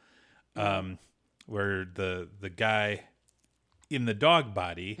mom, where the guy in the dog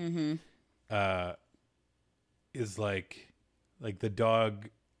body is like the dog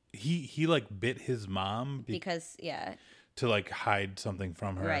he like bit his mom because to like hide something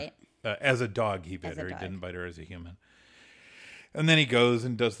from her. Right. As a dog he bit her. He didn't bite her as a human. And then he goes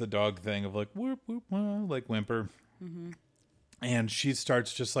and does the dog thing of like whoop whoop like whimper. And she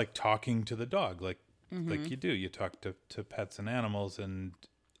starts just like talking to the dog like you do. You talk to pets and animals, and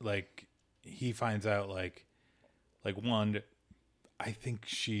like he finds out like one, I think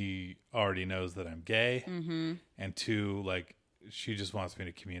she already knows that I'm gay, and two, like she just wants me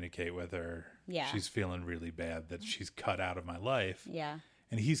to communicate with her. Yeah, she's feeling really bad that she's cut out of my life. Yeah,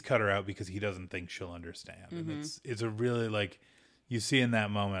 and he's cut her out because he doesn't think she'll understand. And it's a really like you see in that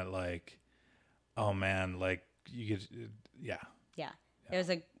moment like, oh man, like you could There's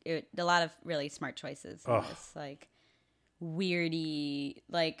a lot of really smart choices in this, like weirdy,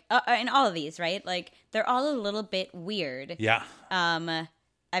 like in all of these, right? Like they're all a little bit weird. Yeah.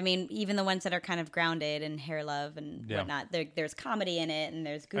 I mean, even the ones that are kind of grounded in Hair Love and whatnot, there's comedy in it and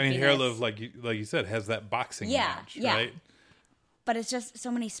there's goofiness. I mean, Hair Love, like you said, has that boxing match, right? But it's just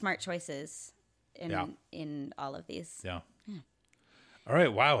so many smart choices in all of these. Yeah. All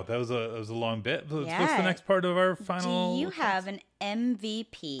right. Wow, that was a long bit. What's the next part of our final? Do you have an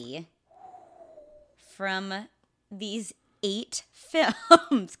MVP from these 8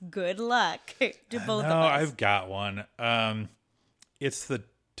 films? Good luck to both of us. I've got one. It's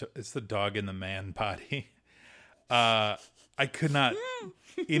the dog in the man body. I could not.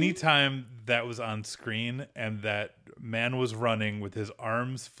 Anytime that was on screen and that man was running with his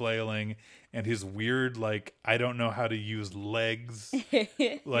arms flailing and his weird, like, I don't know how to use legs.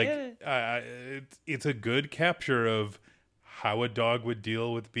 Like, it's a good capture of how a dog would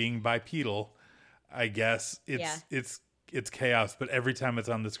deal with being bipedal. I guess it's chaos, but every time it's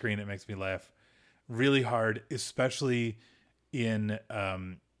on the screen, it makes me laugh really hard, especially in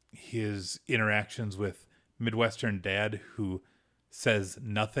his interactions with Midwestern dad, who says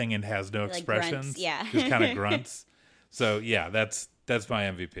nothing and has no expressions. Grunts, just kind of grunts. So that's my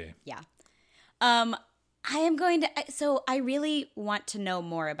MVP. Yeah. I am going to. So I really want to know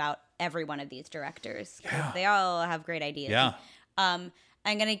more about every one of these directors. Yeah. They all have great ideas. Yeah. I'm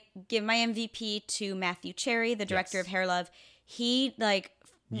going to give my MVP to Matthew Cherry, the director of Hair Love. He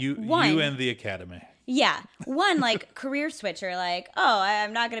you and the Academy. Yeah. One, career switcher,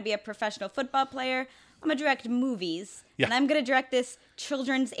 I'm not going to be a professional football player. I'm going to direct movies. Yeah. And I'm going to direct this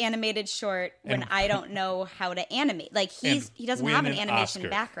children's animated short when I don't know how to animate. He doesn't have an animation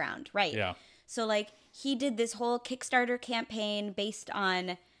background. Right. Yeah. So, he did this whole Kickstarter campaign based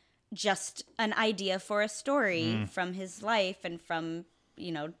on just an idea for a story from his life and from,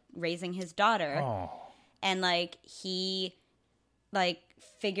 raising his daughter. Oh. And, he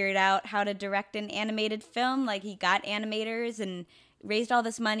figured out how to direct an animated film. He got animators and raised all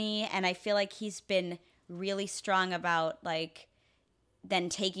this money, and I feel like he's been really strong about then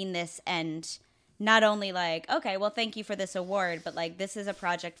taking this and not only okay, well, thank you for this award, but this is a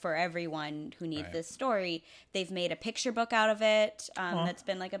project for everyone who needs this story. They've made a picture book out of it that's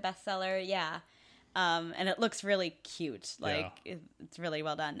been a bestseller. Yeah. And it looks really cute. It's really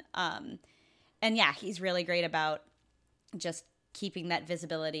well done. And yeah, he's really great about just keeping that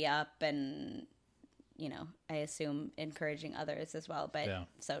visibility up and, I assume encouraging others as well. But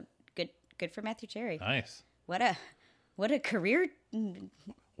so good for Matthew Cherry. Nice. What a career.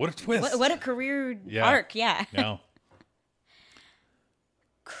 What a twist. What a career arc. Yeah. No.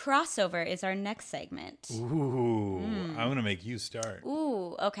 Crossover is our next segment. Ooh. I'm going to make you start.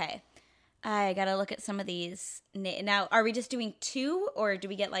 Ooh. Okay. I got to look at some of these. Now, are we just doing 2 or do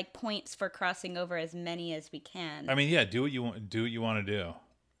we get points for crossing over as many as we can? I mean, yeah, do what you want to do.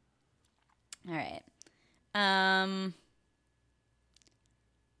 All right.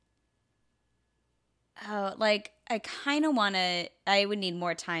 I kind of want to. I would need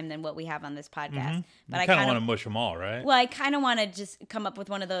more time than what we have on this podcast, but I kind of want to mush them all, right? Well, I kind of want to just come up with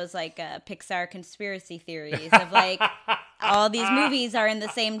one of those Pixar conspiracy theories of all these movies are in the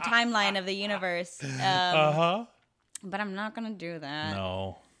same timeline of the universe. But I'm not gonna do that.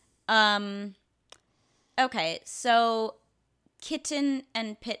 No. Okay, so Kitten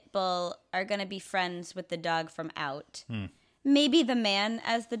and Pitbull are gonna be friends with the dog from Out. Maybe the man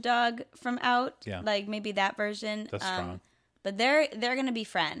as the dog from Out. Yeah. Maybe that version. That's strong. But they're gonna be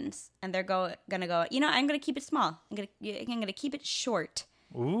friends, and they're gonna go. I'm gonna keep it small. I'm gonna keep it short.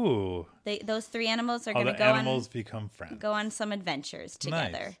 Ooh. Those 3 animals are gonna become friends. Go on some adventures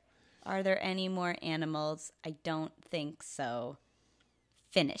together. Nice. Are there any more animals? I don't think so.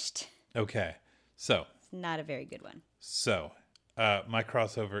 Finished. Okay. So. It's not a very good one. So, my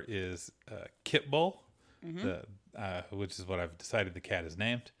crossover is Kitbull. Which is what I've decided the cat is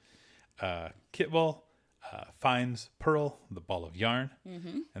named. Kitbull finds Pearl, the ball of yarn,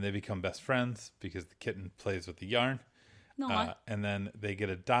 and they become best friends because the kitten plays with the yarn. And then they get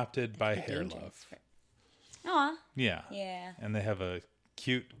adopted by Hair Love. Aw. Yeah. Yeah. And they have a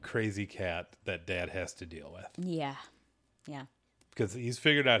cute, crazy cat that Dad has to deal with. Yeah. Yeah. Because he's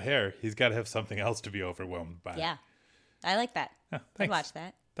figured out Hair. He's got to have something else to be overwhelmed by. Yeah. I like that. Yeah, I'd watch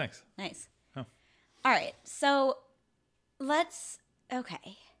that. Thanks. Nice. Oh. All right. So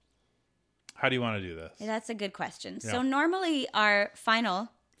okay. How do you want to do this? That's a good question. Yeah. So normally our final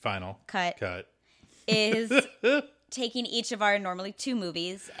cut is taking each of our normally 2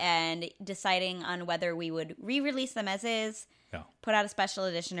 movies and deciding on whether we would re-release them as is, put out a special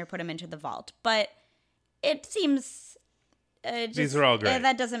edition, or put them into the vault. But it seems these are all great.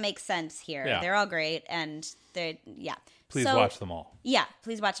 That doesn't make sense here. Yeah. They're all great, and Please watch them all. Yeah,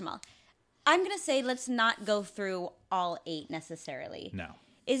 please watch them all. I'm going to say let's not go through all 8 necessarily. No.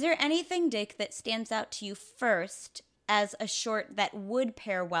 Is there anything, Dick, that stands out to you first as a short that would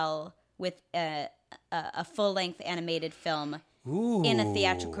pair well with a full-length animated film in a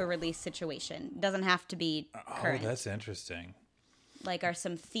theatrical release situation? Doesn't have to be current. Oh, that's interesting. Like, are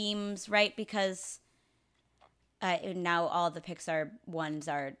some themes, right? Because now all the Pixar ones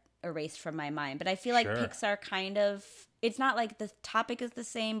are erased from my mind. But I feel like Pixar kind of... It's not like the topic is the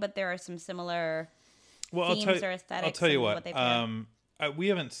same, but there are some similar themes or aesthetics. I'll tell you what. We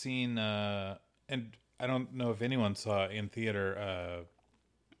haven't seen... and I don't know if anyone saw in theater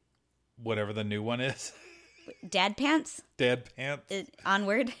whatever the new one is. Dad Pants? Dad Pants.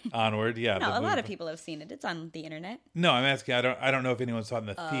 Onward? Onward, yeah. No, a lot of people have seen it. It's on the internet. No, I'm asking. I don't know if anyone saw it in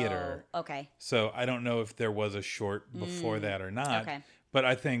the theater. Okay. So I don't know if there was a short before that or not. Okay. But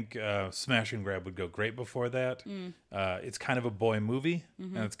I think Smash and Grab would go great before that. It's kind of a boy movie,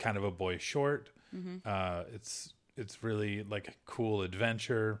 and it's kind of a boy short. It's really like a cool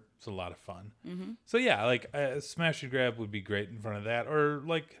adventure. It's a lot of fun. So yeah, like Smash and Grab would be great in front of that, or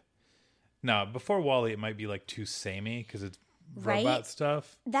like. No, before WALL-E, it might be like too samey because it's robot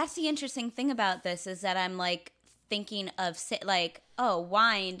stuff. That's the interesting thing about this is that I'm like thinking of like,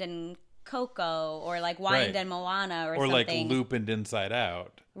 Wind and Coco, or like Wind and Moana, or something. Or like Loop and Inside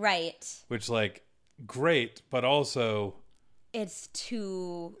Out. Right. Which like great, but also it's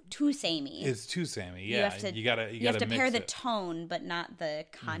too samey. It's too samey. Yeah, you have to pair the tone, but not the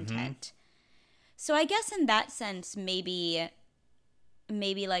content. So I guess in that sense, maybe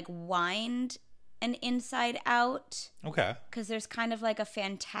like Wind and Inside Out. Okay. Because there's kind of like a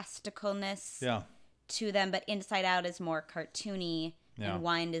fantasticalness to them, but Inside Out is more cartoony and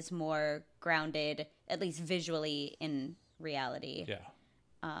Wind is more grounded, at least visually, in reality. Yeah.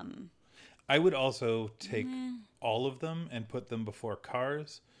 I would also take all of them and put them before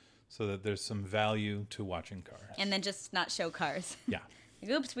Cars so that there's some value to watching Cars. And then just not show Cars. Yeah.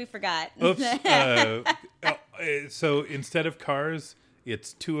 Oops, we forgot. Oops. So instead of Cars...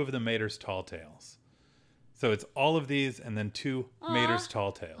 It's 2 of the Mater's Tall Tales. So it's all of these and then 2 Mater's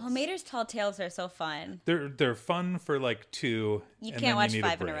Tall Tales. Oh, Mater's Tall Tales are so fun. They're fun for like 2. You can't watch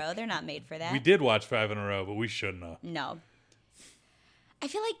 5 in a row. They're not made for that. We did watch 5 in a row, but we shouldn't have. No. I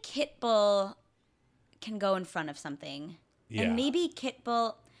feel like Kit Bull can go in front of something. Yeah. And maybe Kit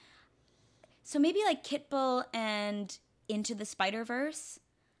Bull... So maybe like Kit Bull and Into the Spider-Verse...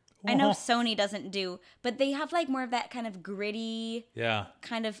 I know Sony doesn't do, but they have like more of that kind of gritty,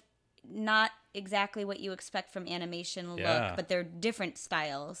 kind of not exactly what you expect from animation look, but they're different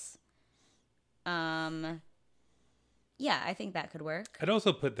styles. Yeah, I think that could work. I'd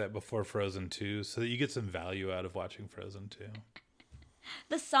also put that before Frozen 2 so that you get some value out of watching Frozen 2.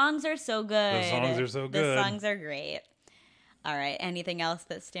 The songs are so good. The songs are great. All right. Anything else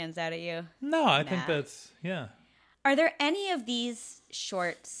that stands out at you? No, I think that's, Are there any of these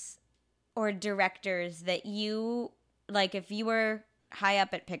shorts or directors that you, like, if you were high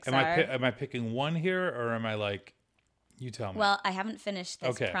up at Pixar... Am I picking one here, or am I like, you tell me? Well, I haven't finished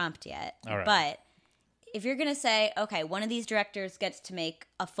this prompt yet. All right. But if you're going to say, okay, one of these directors gets to make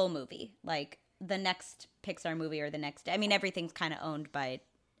a full movie, like the next Pixar movie or the next... I mean, everything's kind of owned by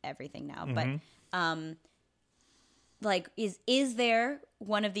everything now. But, like, is there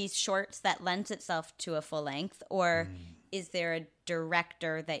one of these shorts that lends itself to a full length, or is there a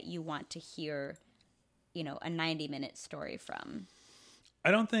director that you want to hear, a 90-minute story from?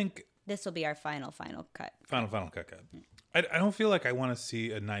 I don't think this will be our final cut. Final cut. I don't feel like I want to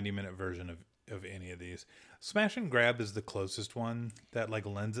see a 90-minute version of any of these. Smash and Grab is the closest one that like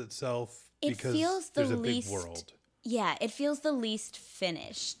lends itself because there's a big world. Yeah, it feels the least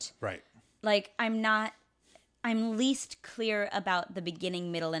finished. Right. Like I'm least clear about the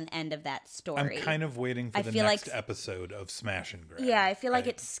beginning, middle, and end of that story. I'm kind of waiting for the next episode of Smash and Grab. Yeah, I feel like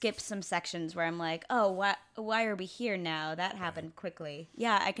it skips some sections where I'm like, oh, why are we here now? That happened quickly.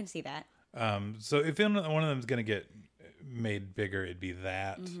 Yeah, I can see that. So if one of them is going to get made bigger, it'd be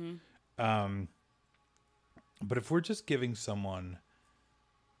that. But if we're just giving someone...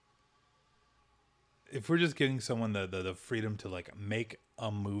 the freedom to like make a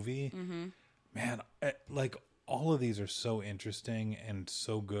movie, man, like... all of these are so interesting and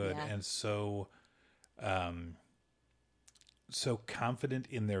so good and so so confident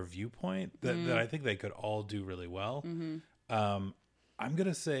in their viewpoint that I think they could all do really well. I'm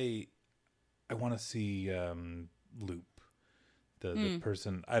gonna say I want to see Loop, the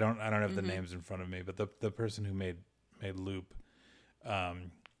person. I don't have the names in front of me, but the person who made Loop,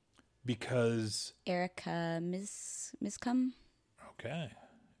 because Erica Miscom. Okay.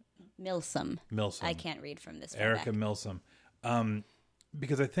 Milsom. I can't read from this. Erica Milsom.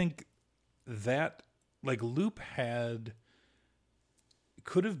 Because I think that like Loop had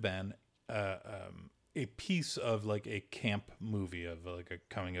could have been a piece of like a camp movie, of like a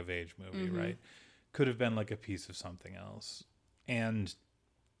coming of age movie, right? Could have been like a piece of something else. And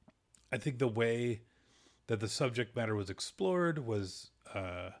I think the way that the subject matter was explored was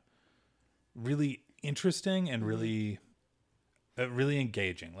really interesting and really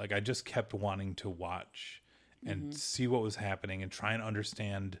engaging. Like, I just kept wanting to watch and see what was happening and try and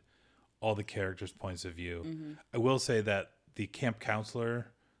understand all the characters' points of view. I will say that the camp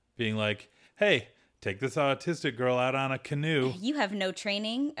counselor being like, hey, take this autistic girl out on a canoe. You have no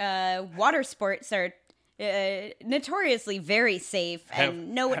training. Water sports are notoriously very safe,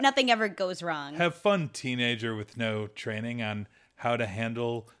 and nothing ever goes wrong. Have fun, teenager with no training on how to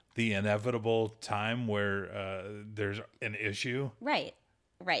handle the inevitable time where there's an issue. Right.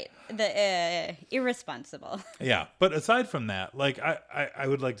 The irresponsible. Yeah, but aside from that, like I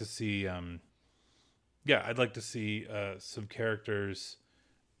would like to see, I'd like to see some characters,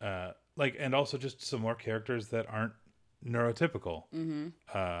 like, and also just some more characters that aren't neurotypical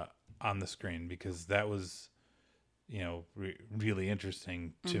on the screen, because that was, really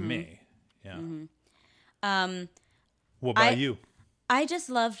interesting to me. Yeah. What about you? I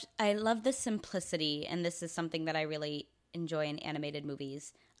love the simplicity, and this is something that I really enjoy in animated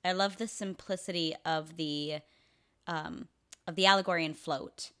movies. I love the simplicity of the allegory in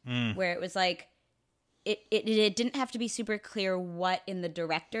Float, where it was like it didn't have to be super clear what in the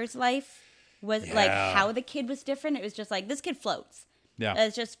director's life was like how the kid was different. It was just like, this kid floats. Yeah,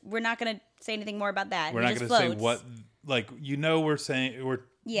 it's just, we're not going to say anything more about that. We're not going to say what, like, we're saying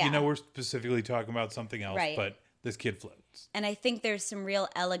we're specifically talking about something else, right. But this kid floats. And I think there's some real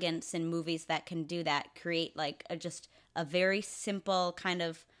elegance in movies that can do that, create like just a very simple kind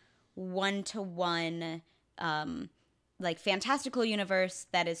of one-to-one, like fantastical universe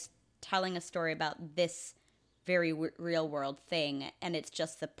that is telling a story about this very real world thing, and it's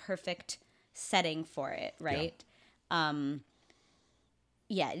just the perfect setting for it, right? Like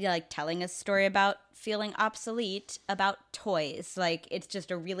telling a story about feeling obsolete, about toys. Like, it's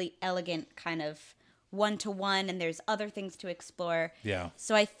just a really elegant kind of one-to-one, and there's other things to explore. Yeah.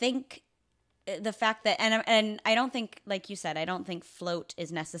 So I think the fact that, and I don't think, like you said, I don't think Float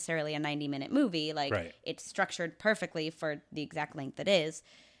is necessarily a 90-minute movie. Like, right. It's structured perfectly for the exact length it is.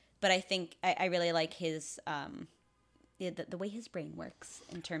 But I think I really like his, the way his brain works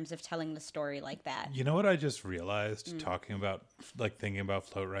in terms of telling the story like that. You know what I just realized talking about, like, thinking about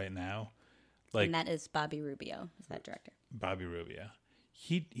Float right now? Like, and that is Bobby Rubio, is that director. Bobby Rubio.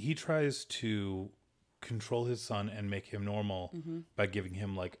 He tries to control his son and make him normal by giving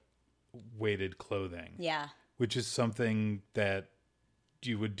him, like, weighted clothing. Yeah. Which is something that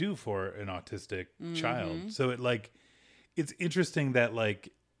you would do for an autistic child. So it's interesting that,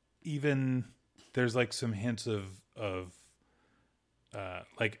 like, even there's like some hints of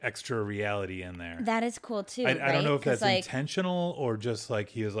like extra reality in there. That is cool too. I don't know if that's like, intentional or just like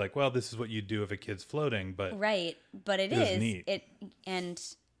he was like, well, this is what you do if a kid's floating, but right. But it is neat. It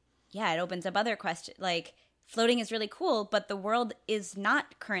opens up other questions. Like, floating is really cool, but the world is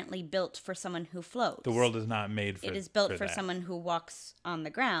not currently built for someone who floats. The world is not made for. It is built for someone who walks on the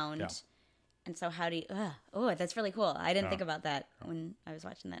ground. Yeah. And so how do you... oh, that's really cool. I didn't think about that when I was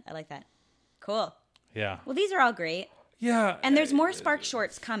watching that. I like that. Cool. Yeah. Well, these are all great. Yeah. And there's more Spark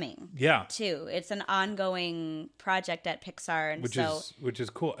shorts coming. Yeah. Too. It's an ongoing project at Pixar. And which is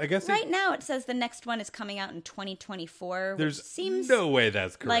cool. I guess right now it says the next one is coming out in 2024. There's which seems no way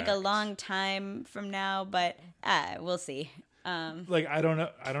that's correct. Like a long time from now, but we'll see. Like, I don't know.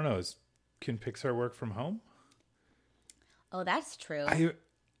 Can Pixar work from home? Oh, that's true. I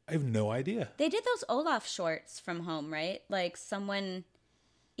have no idea. They did those Olaf shorts from home, right? Like, someone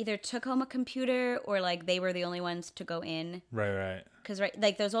either took home a computer or like they were the only ones to go in. Right. Because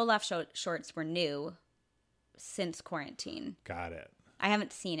like those Olaf shorts were new since quarantine. Got it. I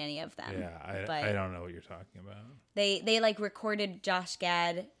haven't seen any of them. Yeah, I don't know what you're talking about. They like recorded Josh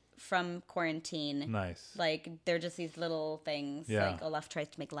Gad from quarantine. Nice. Like, they're just these little things. Yeah. Like Olaf tries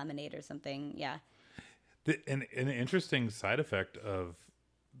to make lemonade or something. Yeah. An interesting side effect of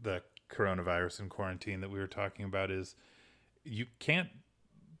the coronavirus and quarantine that we were talking about is you can't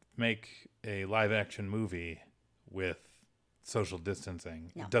make a live action movie with social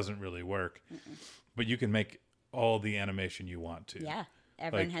distancing. No. It doesn't really work. But you can make all the animation you want to. Yeah.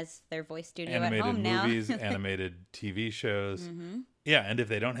 Everyone has their voice studio at home now. Animated movies, animated TV shows. Yeah, and if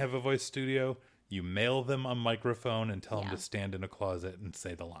they don't have a voice studio, you mail them a microphone and tell them to stand in a closet and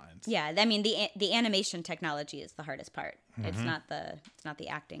say the lines. Yeah, I mean the animation technology is the hardest part. It's not the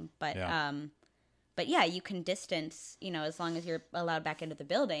acting, but yeah, you can distance. As long as you're allowed back into the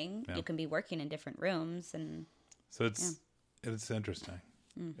building, you can be working in different rooms, and so it's interesting.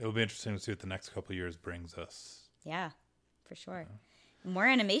 It'll be interesting to see what the next couple of years brings us. Yeah, for sure. More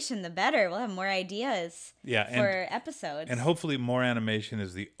animation, the better. We'll have more ideas for episodes. And hopefully more animation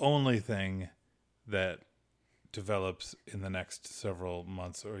is the only thing that develops in the next several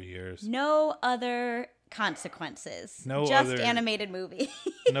months or years. No other consequences. Just animated movies.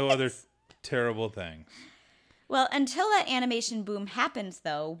 No other terrible things. Well, until that animation boom happens,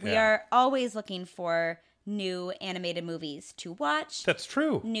 though, we are always looking for new animated movies to watch. That's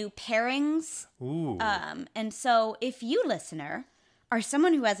true. New pairings. Ooh. And so if you, listener, are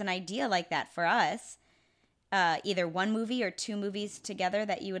someone who has an idea like that for us, either one movie or two movies together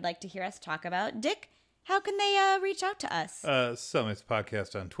that you would like to hear us talk about, Dick, how can they reach out to us? Cellmates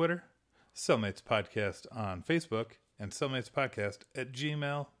Podcast on Twitter, Cellmates Podcast on Facebook, and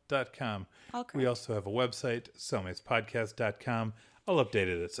cellmatespodcast@gmail.com. Okay. We also have a website, cellmatespodcast.com. I'll update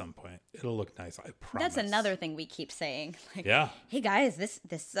it at some point. It'll look nice, I promise. That's another thing we keep saying. Like, yeah. Hey guys, this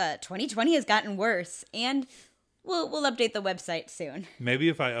 2020 has gotten worse, and we'll update the website soon. Maybe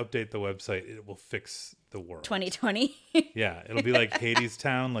if I update the website, it will fix the world. 2020. Yeah, it'll be like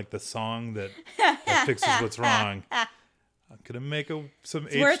Hadestown, like the song that fixes what's wrong. I'm gonna make some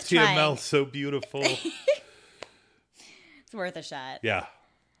HTML so beautiful. It's worth a shot. Yeah,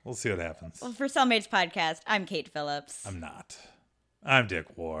 we'll see what happens. Well, for Cellmates Podcast, I'm Kate Phillips. I'm not. I'm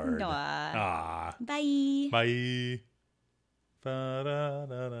Dick Ward. Bye. Bye.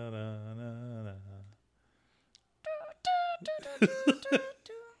 Ba-da-da-da-da-da-da.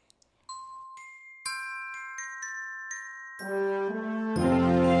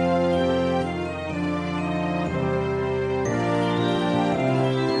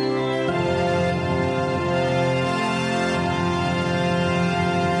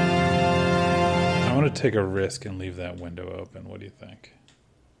 I want to take a risk and leave that window open. What do you think?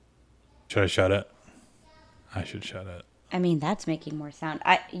 Should I shut it? I should shut it. I mean, that's making more sound.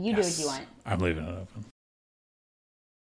 You do what you want. I'm leaving it open.